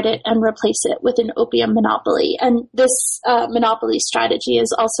discard it and replace it with an opium monopoly. And this monopoly strategy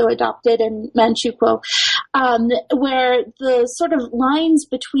is also adopted in Manchukuo, where the sort of lines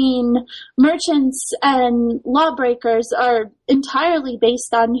between merchants and lawbreakers are entirely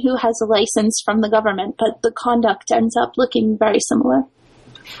based on who has a license from the government, but the conduct ends up looking very similar.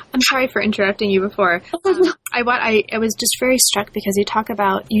 I'm sorry for interrupting you before. I was just very struck because you talk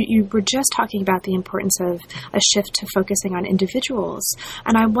about, you were just talking about the importance of a shift to focusing on individuals.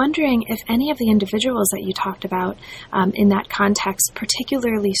 And I'm wondering if any of the individuals that you talked about in that context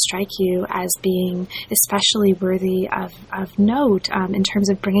particularly strike you as being especially worthy of note in terms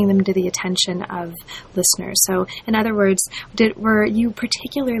of bringing them to the attention of listeners. So in other words, were you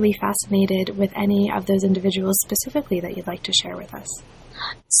particularly fascinated with any of those individuals specifically that you'd like to share with us?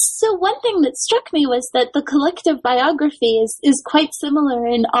 So one thing that struck me was that the collective biography is quite similar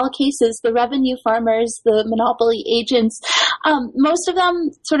in all cases. The revenue farmers, the monopoly agents, most of them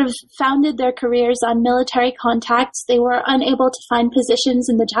sort of founded their careers on military contacts. They were unable to find positions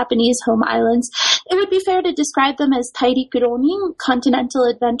in the Japanese home islands. It would be fair to describe them as tairikuroni, continental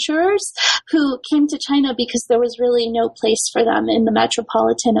adventurers, who came to China because there was really no place for them in the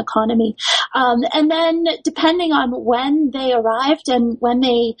metropolitan economy. And then depending on when they arrived and when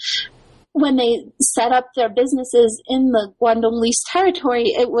they set up their businesses in the Guangdong leased territory,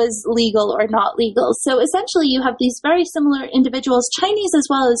 it was legal or not legal. So essentially you have these very similar individuals, Chinese as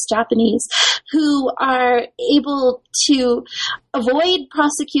well as Japanese, who are able to avoid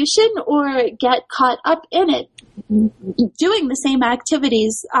prosecution or get caught up in it, doing the same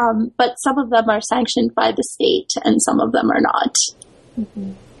activities, but some of them are sanctioned by the state and some of them are not.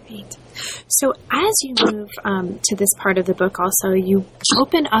 Mm-hmm. Right. So as you move to this part of the book also, you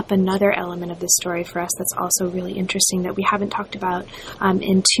open up another element of the story for us that's also really interesting that we haven't talked about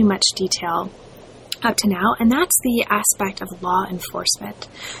in too much detail up to now, and that's the aspect of law enforcement.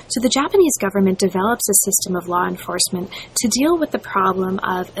 So the Japanese government develops a system of law enforcement to deal with the problem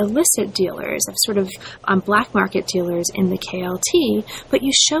of illicit dealers, of sort of black market dealers in the KLT, but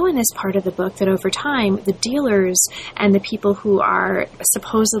you show in this part of the book that over time, the dealers and the people who are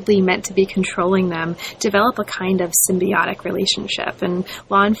supposedly meant to be controlling them develop a kind of symbiotic relationship, and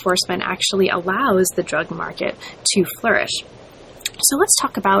law enforcement actually allows the drug market to flourish. So let's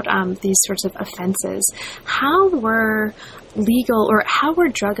talk about these sorts of offenses. How were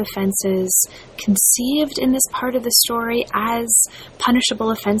drug offenses conceived in this part of the story as punishable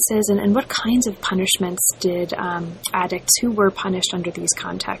offenses, and what kinds of punishments did addicts who were punished under these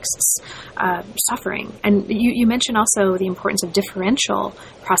contexts suffering? And you mentioned also the importance of differential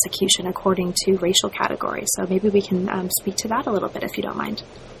prosecution according to racial categories. So maybe we can speak to that a little bit if you don't mind.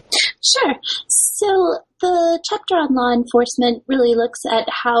 Sure. So the chapter on law enforcement really looks at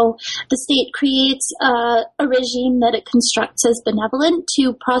how the state creates a regime that it constructs as benevolent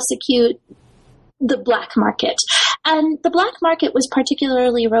to prosecute the black market. And the black market was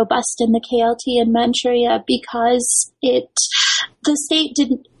particularly robust in the KLT and Manchuria because the state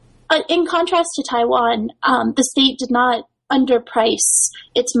didn't, in contrast to Taiwan, the state did not underprice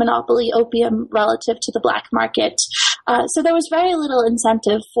its monopoly opium relative to the black market. So there was very little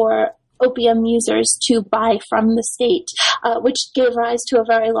incentive for opium users to buy from the state, which gave rise to a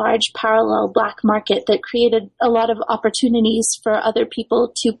very large parallel black market that created a lot of opportunities for other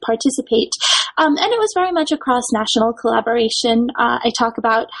people to participate. And it was very much a cross-national collaboration. I talk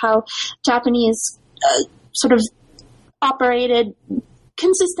about how Japanese sort of operated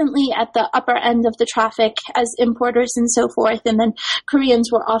consistently at the upper end of the traffic as importers and so forth, and then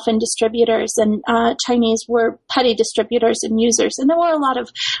Koreans were often distributors, and Chinese were petty distributors and users. And there were a lot of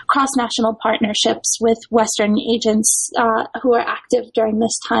cross-national partnerships with Western agents who were active during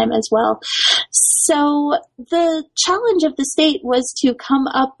this time as well. So the challenge of the state was to come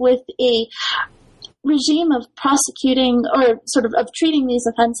up with a regime of prosecuting or sort of treating these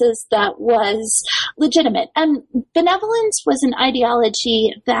offenses that was legitimate. And benevolence was an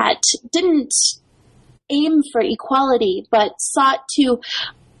ideology that didn't aim for equality, but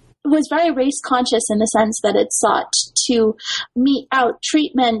was very race conscious in the sense that it sought to mete out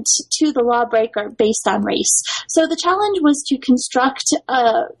treatment to the lawbreaker based on race. So the challenge was to construct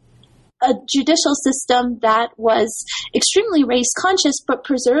a a judicial system that was extremely race conscious, but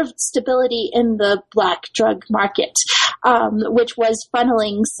preserved stability in the black drug market, which was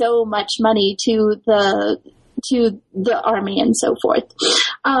funneling so much money to the army and so forth.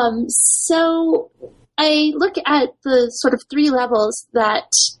 So I look at the sort of three levels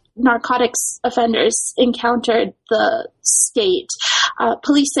that narcotics offenders encountered the state: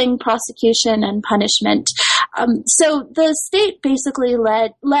 policing, prosecution, and punishment. So the state basically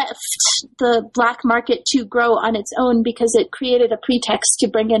left the black market to grow on its own because it created a pretext to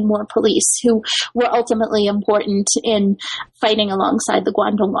bring in more police who were ultimately important in fighting alongside the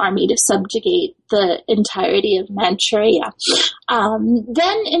Guangdong army to subjugate the entirety of Manchuria.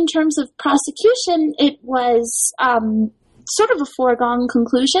 Then in terms of prosecution, it was sort of a foregone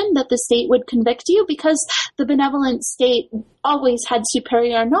conclusion that the state would convict you because the benevolent state always had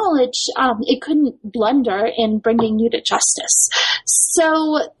superior knowledge. It couldn't blunder in bringing you to justice.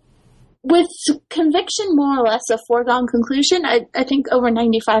 So with conviction more or less a foregone conclusion, I think over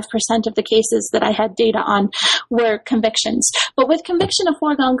 95% of the cases that I had data on were convictions. But with conviction a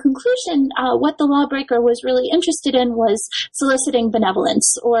foregone conclusion, what the lawbreaker was really interested in was soliciting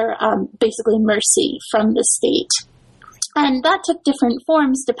benevolence or basically mercy from the state. And that took different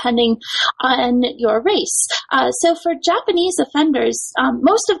forms depending on your race. So for Japanese offenders,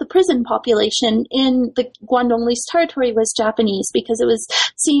 most of the prison population in the Guangdong Leased Territory was Japanese because it was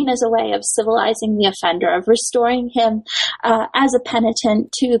seen as a way of civilizing the offender, of restoring him as a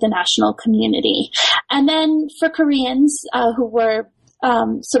penitent to the national community. And then for Koreans who were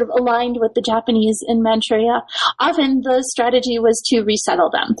sort of aligned with the Japanese in Manchuria, often the strategy was to resettle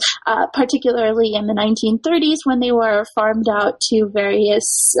them, particularly in the 1930s when they were farmed out to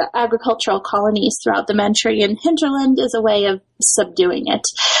various agricultural colonies throughout the Manchurian hinterland as a way of subduing it.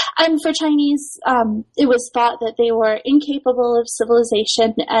 And for Chinese, it was thought that they were incapable of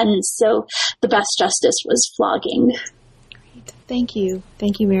civilization, and so the best justice was flogging. Thank you.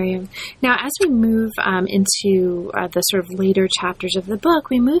 Thank you, Miriam. Now, as we move into the sort of later chapters of the book,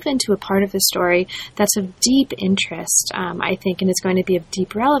 we move into a part of the story that's of deep interest, I think, and is going to be of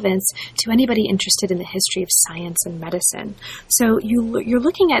deep relevance to anybody interested in the history of science and medicine. So you're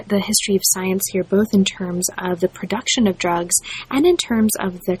looking at the history of science here, both in terms of the production of drugs and in terms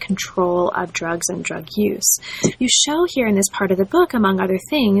of the control of drugs and drug use. You show here in this part of the book, among other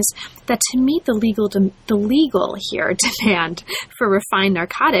things, that to meet the legal demand for refined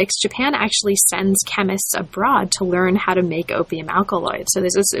narcotics, Japan actually sends chemists abroad to learn how to make opium alkaloids. So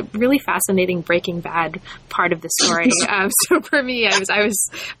there's this really fascinating Breaking Bad part of the story. So for me, I was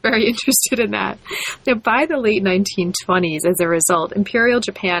very interested in that. Now, by the late 1920s, as a result, Imperial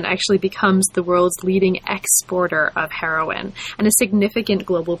Japan actually becomes the world's leading exporter of heroin and a significant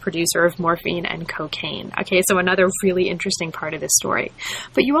global producer of morphine and cocaine. Okay, so another really interesting part of this story.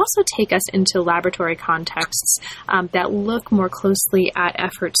 But you also take us into laboratory contexts that look more closely at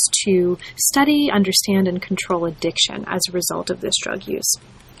efforts to study, understand, and control addiction as a result of this drug use.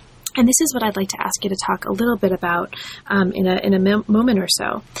 And this is what I'd like to ask you to talk a little bit about in a moment or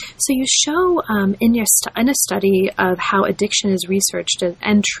so. So you show in a study of how addiction is researched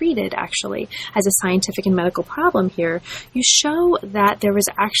and treated, actually, as a scientific and medical problem here, you show that there was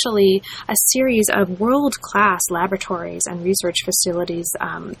actually a series of world-class laboratories and research facilities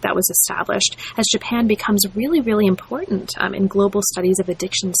that was established as Japan becomes really, really important in global studies of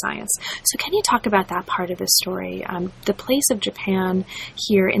addiction science. So can you talk about that part of the story, the place of Japan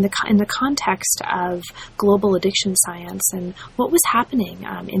here in the context of global addiction science and what was happening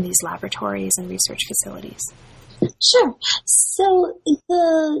in these laboratories and research facilities? Sure. So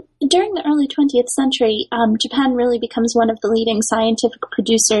during the early 20th century, Japan really becomes one of the leading scientific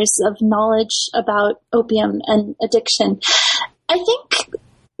producers of knowledge about opium and addiction. I think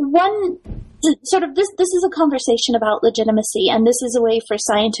this is a conversation about legitimacy, and this is a way for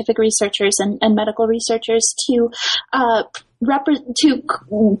scientific researchers and medical researchers to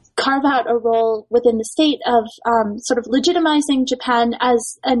carve out a role within the state of sort of legitimizing Japan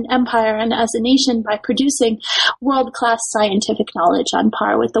as an empire and as a nation by producing world-class scientific knowledge on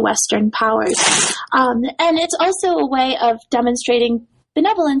par with the Western powers. And it's also a way of demonstrating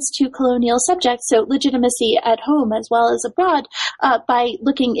benevolence to colonial subjects, so legitimacy at home as well as abroad, by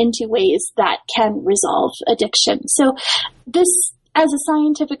looking into ways that can resolve addiction. So this, as a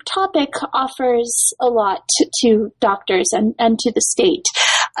scientific topic, offers a lot to doctors and to the state.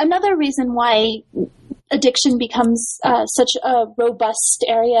 Another reason why addiction becomes such a robust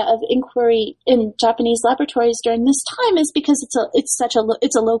area of inquiry in Japanese laboratories during this time is because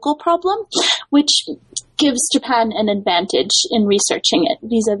it's a local problem, which gives Japan an advantage in researching it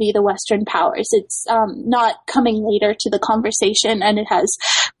vis-a-vis the Western powers. It's not coming later to the conversation, and it has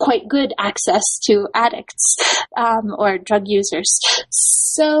quite good access to addicts or drug users.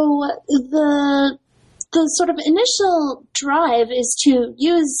 So the sort of initial drive is to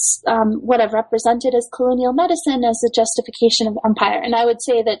use what I've represented as colonial medicine as a justification of empire. And I would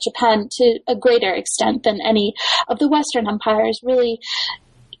say that Japan, to a greater extent than any of the Western empires, really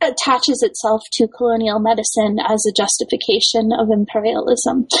attaches itself to colonial medicine as a justification of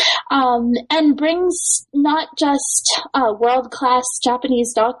imperialism, and brings not just world-class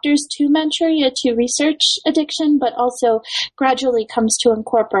Japanese doctors to Manchuria to research addiction, but also gradually comes to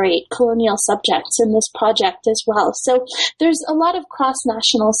incorporate colonial subjects in this project as well. So there's a lot of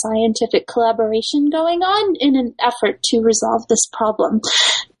cross-national scientific collaboration going on in an effort to resolve this problem.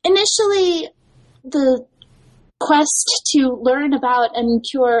 Initially, the quest to learn about and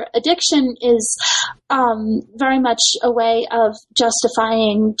cure addiction is very much a way of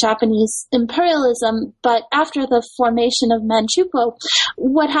justifying Japanese imperialism. But after the formation of Manchukuo,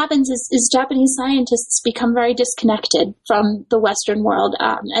 what happens is Japanese scientists become very disconnected from the Western world,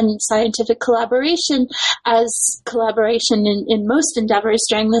 and scientific collaboration, as collaboration in most endeavors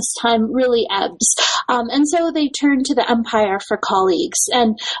during this time, really ebbs. And so they turn to the empire for colleagues.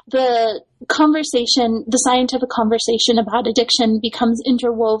 And the scientific conversation about addiction becomes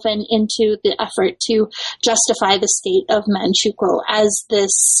interwoven into the effort to justify the state of Manchukuo as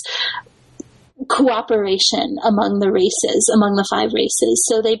this cooperation among the races, among the 5 races.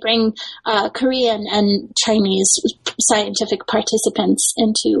 So they bring Korean and Chinese scientific participants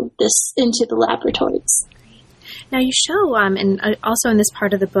into the laboratories. Now you show, and also in this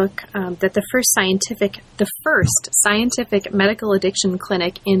part of the book, that the first scientific medical addiction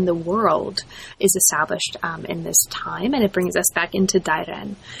clinic in the world is established in this time, and it brings us back into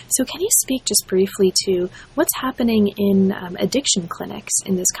Dairen. So can you speak just briefly to what's happening in addiction clinics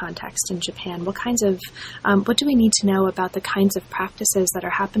in this context in Japan? What do we need to know about the kinds of practices that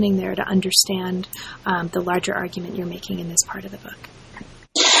are happening there to understand the larger argument you're making in this part of the book?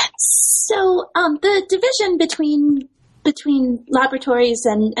 So the division between laboratories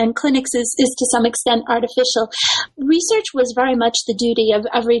and clinics is to some extent artificial. Research was very much the duty of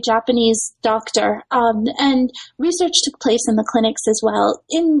every Japanese doctor, and research took place in the clinics as well.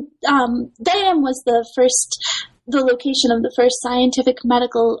 Dairen was the location of the first scientific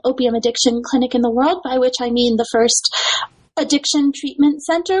medical opium addiction clinic in the world, by which I mean the first addiction treatment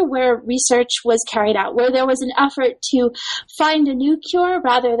center where research was carried out, where there was an effort to find a new cure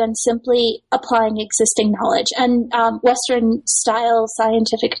rather than simply applying existing knowledge. And Western-style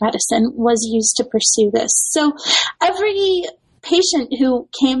scientific medicine was used to pursue this. So every patient who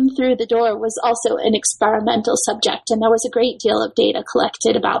came through the door was also an experimental subject, and there was a great deal of data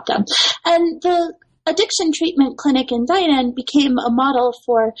collected about them. And the addiction treatment clinic in Dairen became a model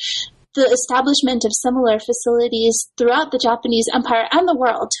for the establishment of similar facilities throughout the Japanese Empire and the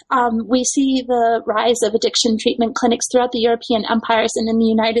world. We see the rise of addiction treatment clinics throughout the European empires and in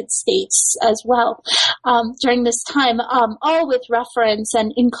the United States as well during this time, all with reference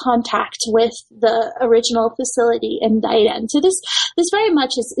and in contact with the original facility in Dairen. So this very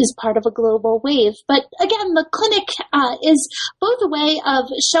much is part of a global wave. But again, the clinic is both a way of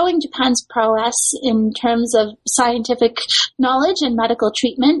showing Japan's prowess in terms of scientific knowledge and medical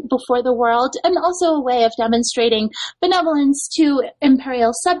treatment before the world, and also a way of demonstrating benevolence to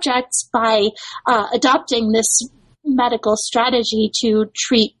imperial subjects by adopting this medical strategy to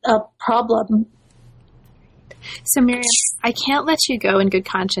treat a problem. So Miriam, I can't let you go in good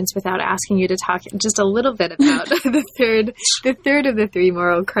conscience without asking you to talk just a little bit about the third of the 3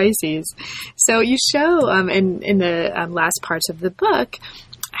 moral crises. So you show in the last parts of the book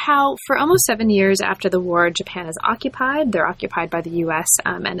how for almost 7 years after the war, Japan is occupied. They're occupied by the U.S.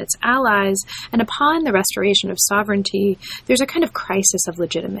 And its allies. And upon the restoration of sovereignty, there's a kind of crisis of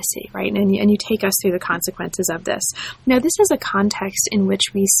legitimacy, right? And you take us through the consequences of this. Now, this is a context in which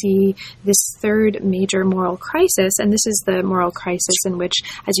we see this third major moral crisis. And this is the moral crisis in which,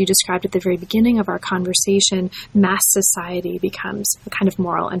 as you described at the very beginning of our conversation, mass society becomes a kind of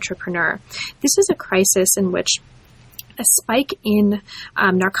moral entrepreneur. This is a crisis in which a spike in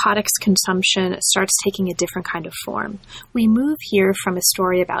narcotics consumption starts taking a different kind of form. We move here from a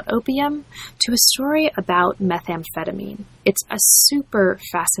story about opium to a story about methamphetamine. It's a super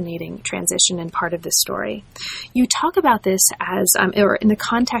fascinating transition and part of the story. You talk about this as, or in the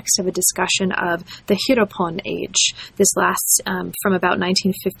context of a discussion of the Hiropon age. This lasts from about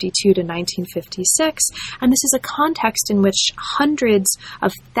 1952 to 1956, and this is a context in which hundreds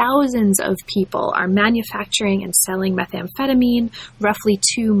of thousands of people are manufacturing and selling methamphetamine. Roughly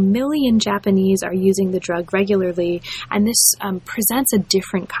 2 million Japanese are using the drug regularly, and this presents a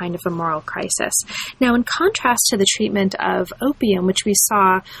different kind of a moral crisis. Now, in contrast to the treatment of opium, which we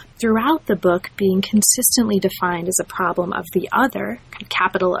saw throughout the book being consistently defined as a problem of the other,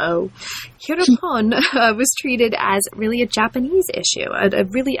 capital O, Hiropon was treated as really a Japanese issue,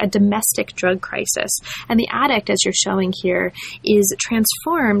 really a domestic drug crisis. And the addict, as you're showing here, is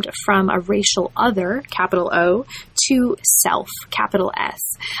transformed from a racial other, capital O, to self, capital S.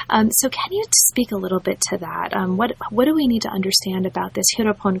 So can you speak a little bit to that? What do we need to understand about this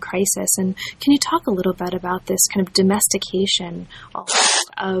Hiropon crisis? And can you talk a little bit about this kind of domestication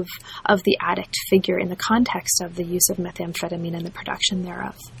of the addict figure in the context of the use of methamphetamine and the production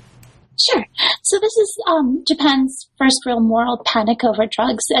thereof? Sure. So this is Japan's first real moral panic over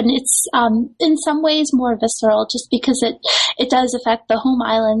drugs, and it's in some ways more visceral just because it does affect the home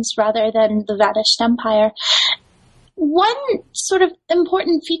islands rather than the vanished empire. One sort of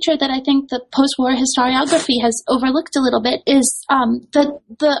important feature that I think the post-war historiography has overlooked a little bit is that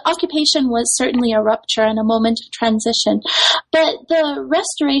the occupation was certainly a rupture and a moment of transition, but the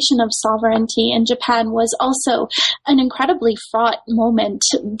restoration of sovereignty in Japan was also an incredibly fraught moment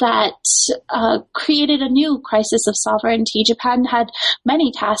that created a new crisis of sovereignty. Japan had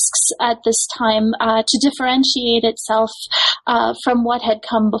many tasks at this time to differentiate itself from what had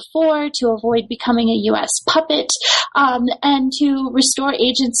come before, to avoid becoming a U.S. puppet, and to restore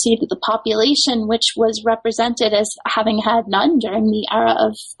agency to the population, which was represented as having had none during the era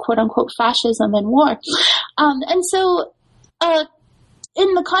of quote-unquote fascism and war. And so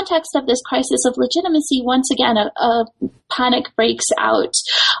in the context of this crisis of legitimacy, once again, a panic breaks out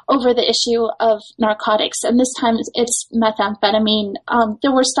over the issue of narcotics, and this time it's methamphetamine.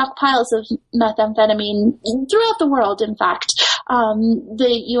 There were stockpiles of methamphetamine throughout the world, in fact.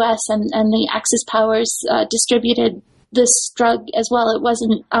 The U.S. and the Axis powers distributed this drug as well. It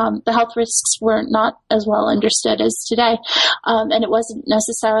wasn't, the health risks were not as well understood as today, and it wasn't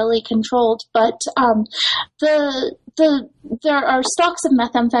necessarily controlled, but there are stocks of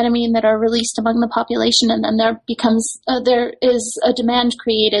methamphetamine that are released among the population, and then there is a demand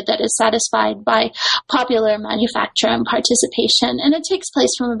created that is satisfied by popular manufacture and participation. And it takes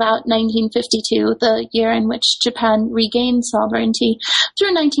place from about 1952, the year in which Japan regained sovereignty,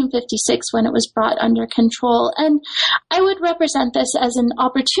 through 1956 when it was brought under control. And I would represent this as an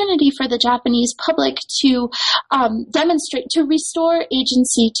opportunity for the Japanese public to demonstrate, to restore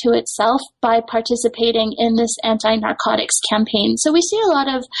agency to itself by participating in this anti-narcotics campaign. So we see a lot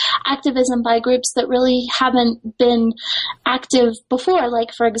of activism by groups that really haven't been active before,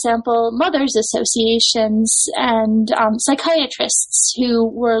 like, for example, mothers' associations and psychiatrists who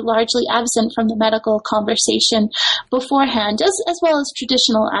were largely absent from the medical conversation beforehand, as well as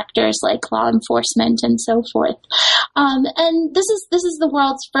traditional actors like law enforcement and so forth. And this is the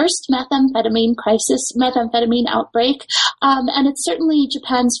world's first methamphetamine outbreak, and it's certainly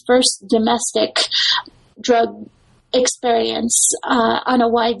Japan's first domestic drug experience on a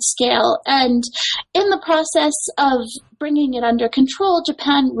wide scale. And in the process of bringing it under control,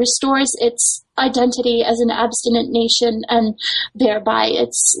 Japan restores its identity as an abstinent nation and thereby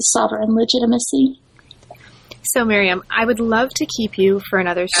its sovereign legitimacy. So, Miriam, I would love to keep you for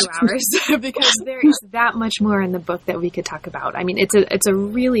another 2 hours because there is that much more in the book that we could talk about. I mean, it's a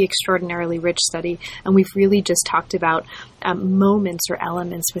really extraordinarily rich study, and we've really just talked about moments or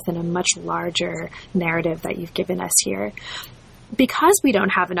elements within a much larger narrative that you've given us here. Because we don't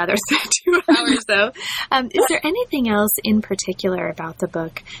have another 2 hours, though, is there anything else in particular about the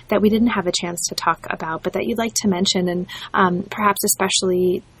book that we didn't have a chance to talk about, but that you'd like to mention, and perhaps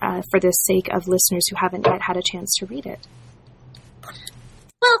especially for the sake of listeners who haven't yet had a chance to read it?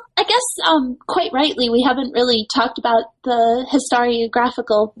 Well, I guess quite rightly, we haven't really talked about the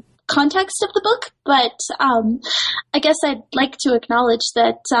historiographical context of the book, but I guess I'd like to acknowledge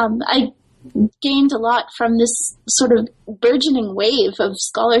that I gained a lot from this sort of burgeoning wave of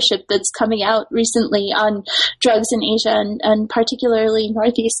scholarship that's coming out recently on drugs in Asia and particularly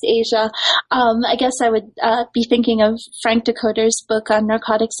Northeast Asia. I guess I would be thinking of Frank Decoder's book on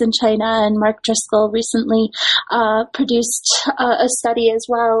narcotics in China, and Mark Driscoll recently produced a study as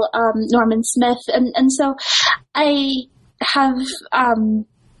well, Norman Smith. And so I have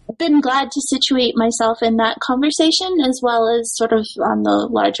been glad to situate myself in that conversation, as well as sort of on the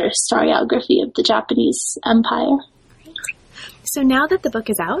larger historiography of the Japanese Empire. So now that the book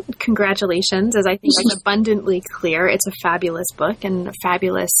is out, congratulations. As I think it's abundantly clear, it's a fabulous book, and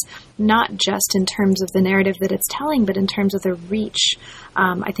fabulous not just in terms of the narrative that it's telling, but in terms of the reach,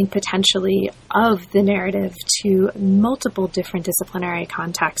 I think potentially of the narrative to multiple different disciplinary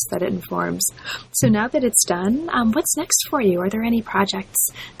contexts that it informs. So now that it's done, what's next for you? Are there any projects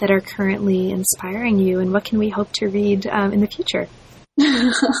that are currently inspiring you, and what can we hope to read in the future?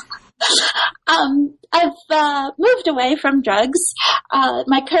 I've moved away from drugs.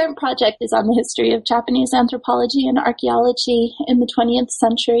 My current project is on the history of Japanese anthropology and archaeology in the 20th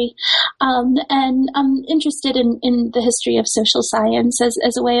century. And I'm interested in the history of social science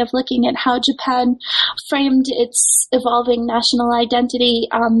as a way of looking at how Japan framed its evolving national identity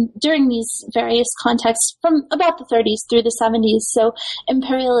during these various contexts from about the 30s through the 70s. So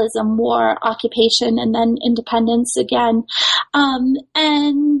imperialism, war, occupation, and then independence again.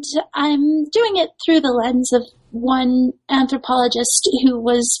 And I'm doing it through the lens of one anthropologist who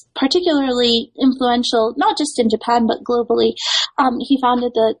was particularly influential, not just in Japan, but globally. He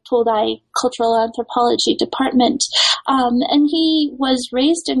founded the Todai Cultural Anthropology Department, and he was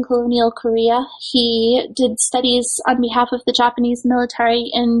raised in colonial Korea. He did studies on behalf of the Japanese military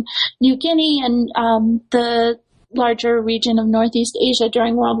in New Guinea and the larger region of Northeast Asia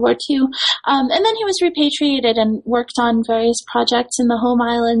during World War II. And then he was repatriated and worked on various projects in the home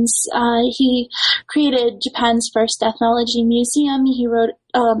islands. He created Japan's first ethnology museum. He wrote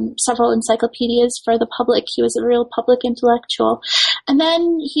several encyclopedias for the public. He was a real public intellectual. And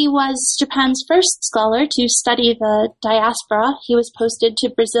then he was Japan's first scholar to study the diaspora. He was posted to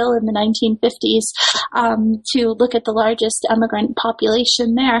Brazil in the 1950s to look at the largest immigrant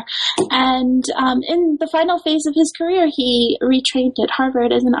population there. And in the final phase of his career, he retrained at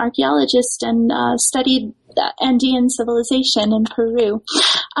Harvard as an archaeologist and studied the Andean civilization in Peru.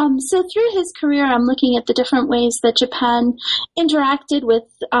 So through his career, I'm looking at the different ways that Japan interacted with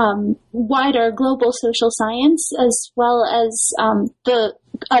wider global social science, as well as the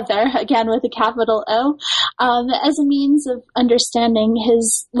other, again with a capital O, as a means of understanding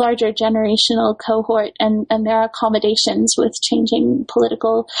his larger generational cohort and their accommodations with changing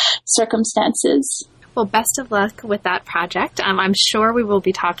political circumstances. Well, best of luck with that project. I'm sure we will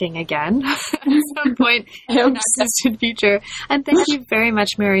be talking again at some point in the distant future. And thank you very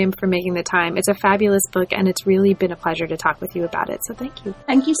much, Miriam, for making the time. It's a fabulous book, and it's really been a pleasure to talk with you about it. So thank you.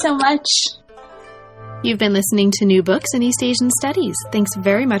 Thank you so much. You've been listening to New Books in East Asian Studies. Thanks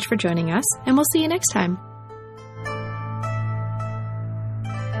very much for joining us, and we'll see you next time.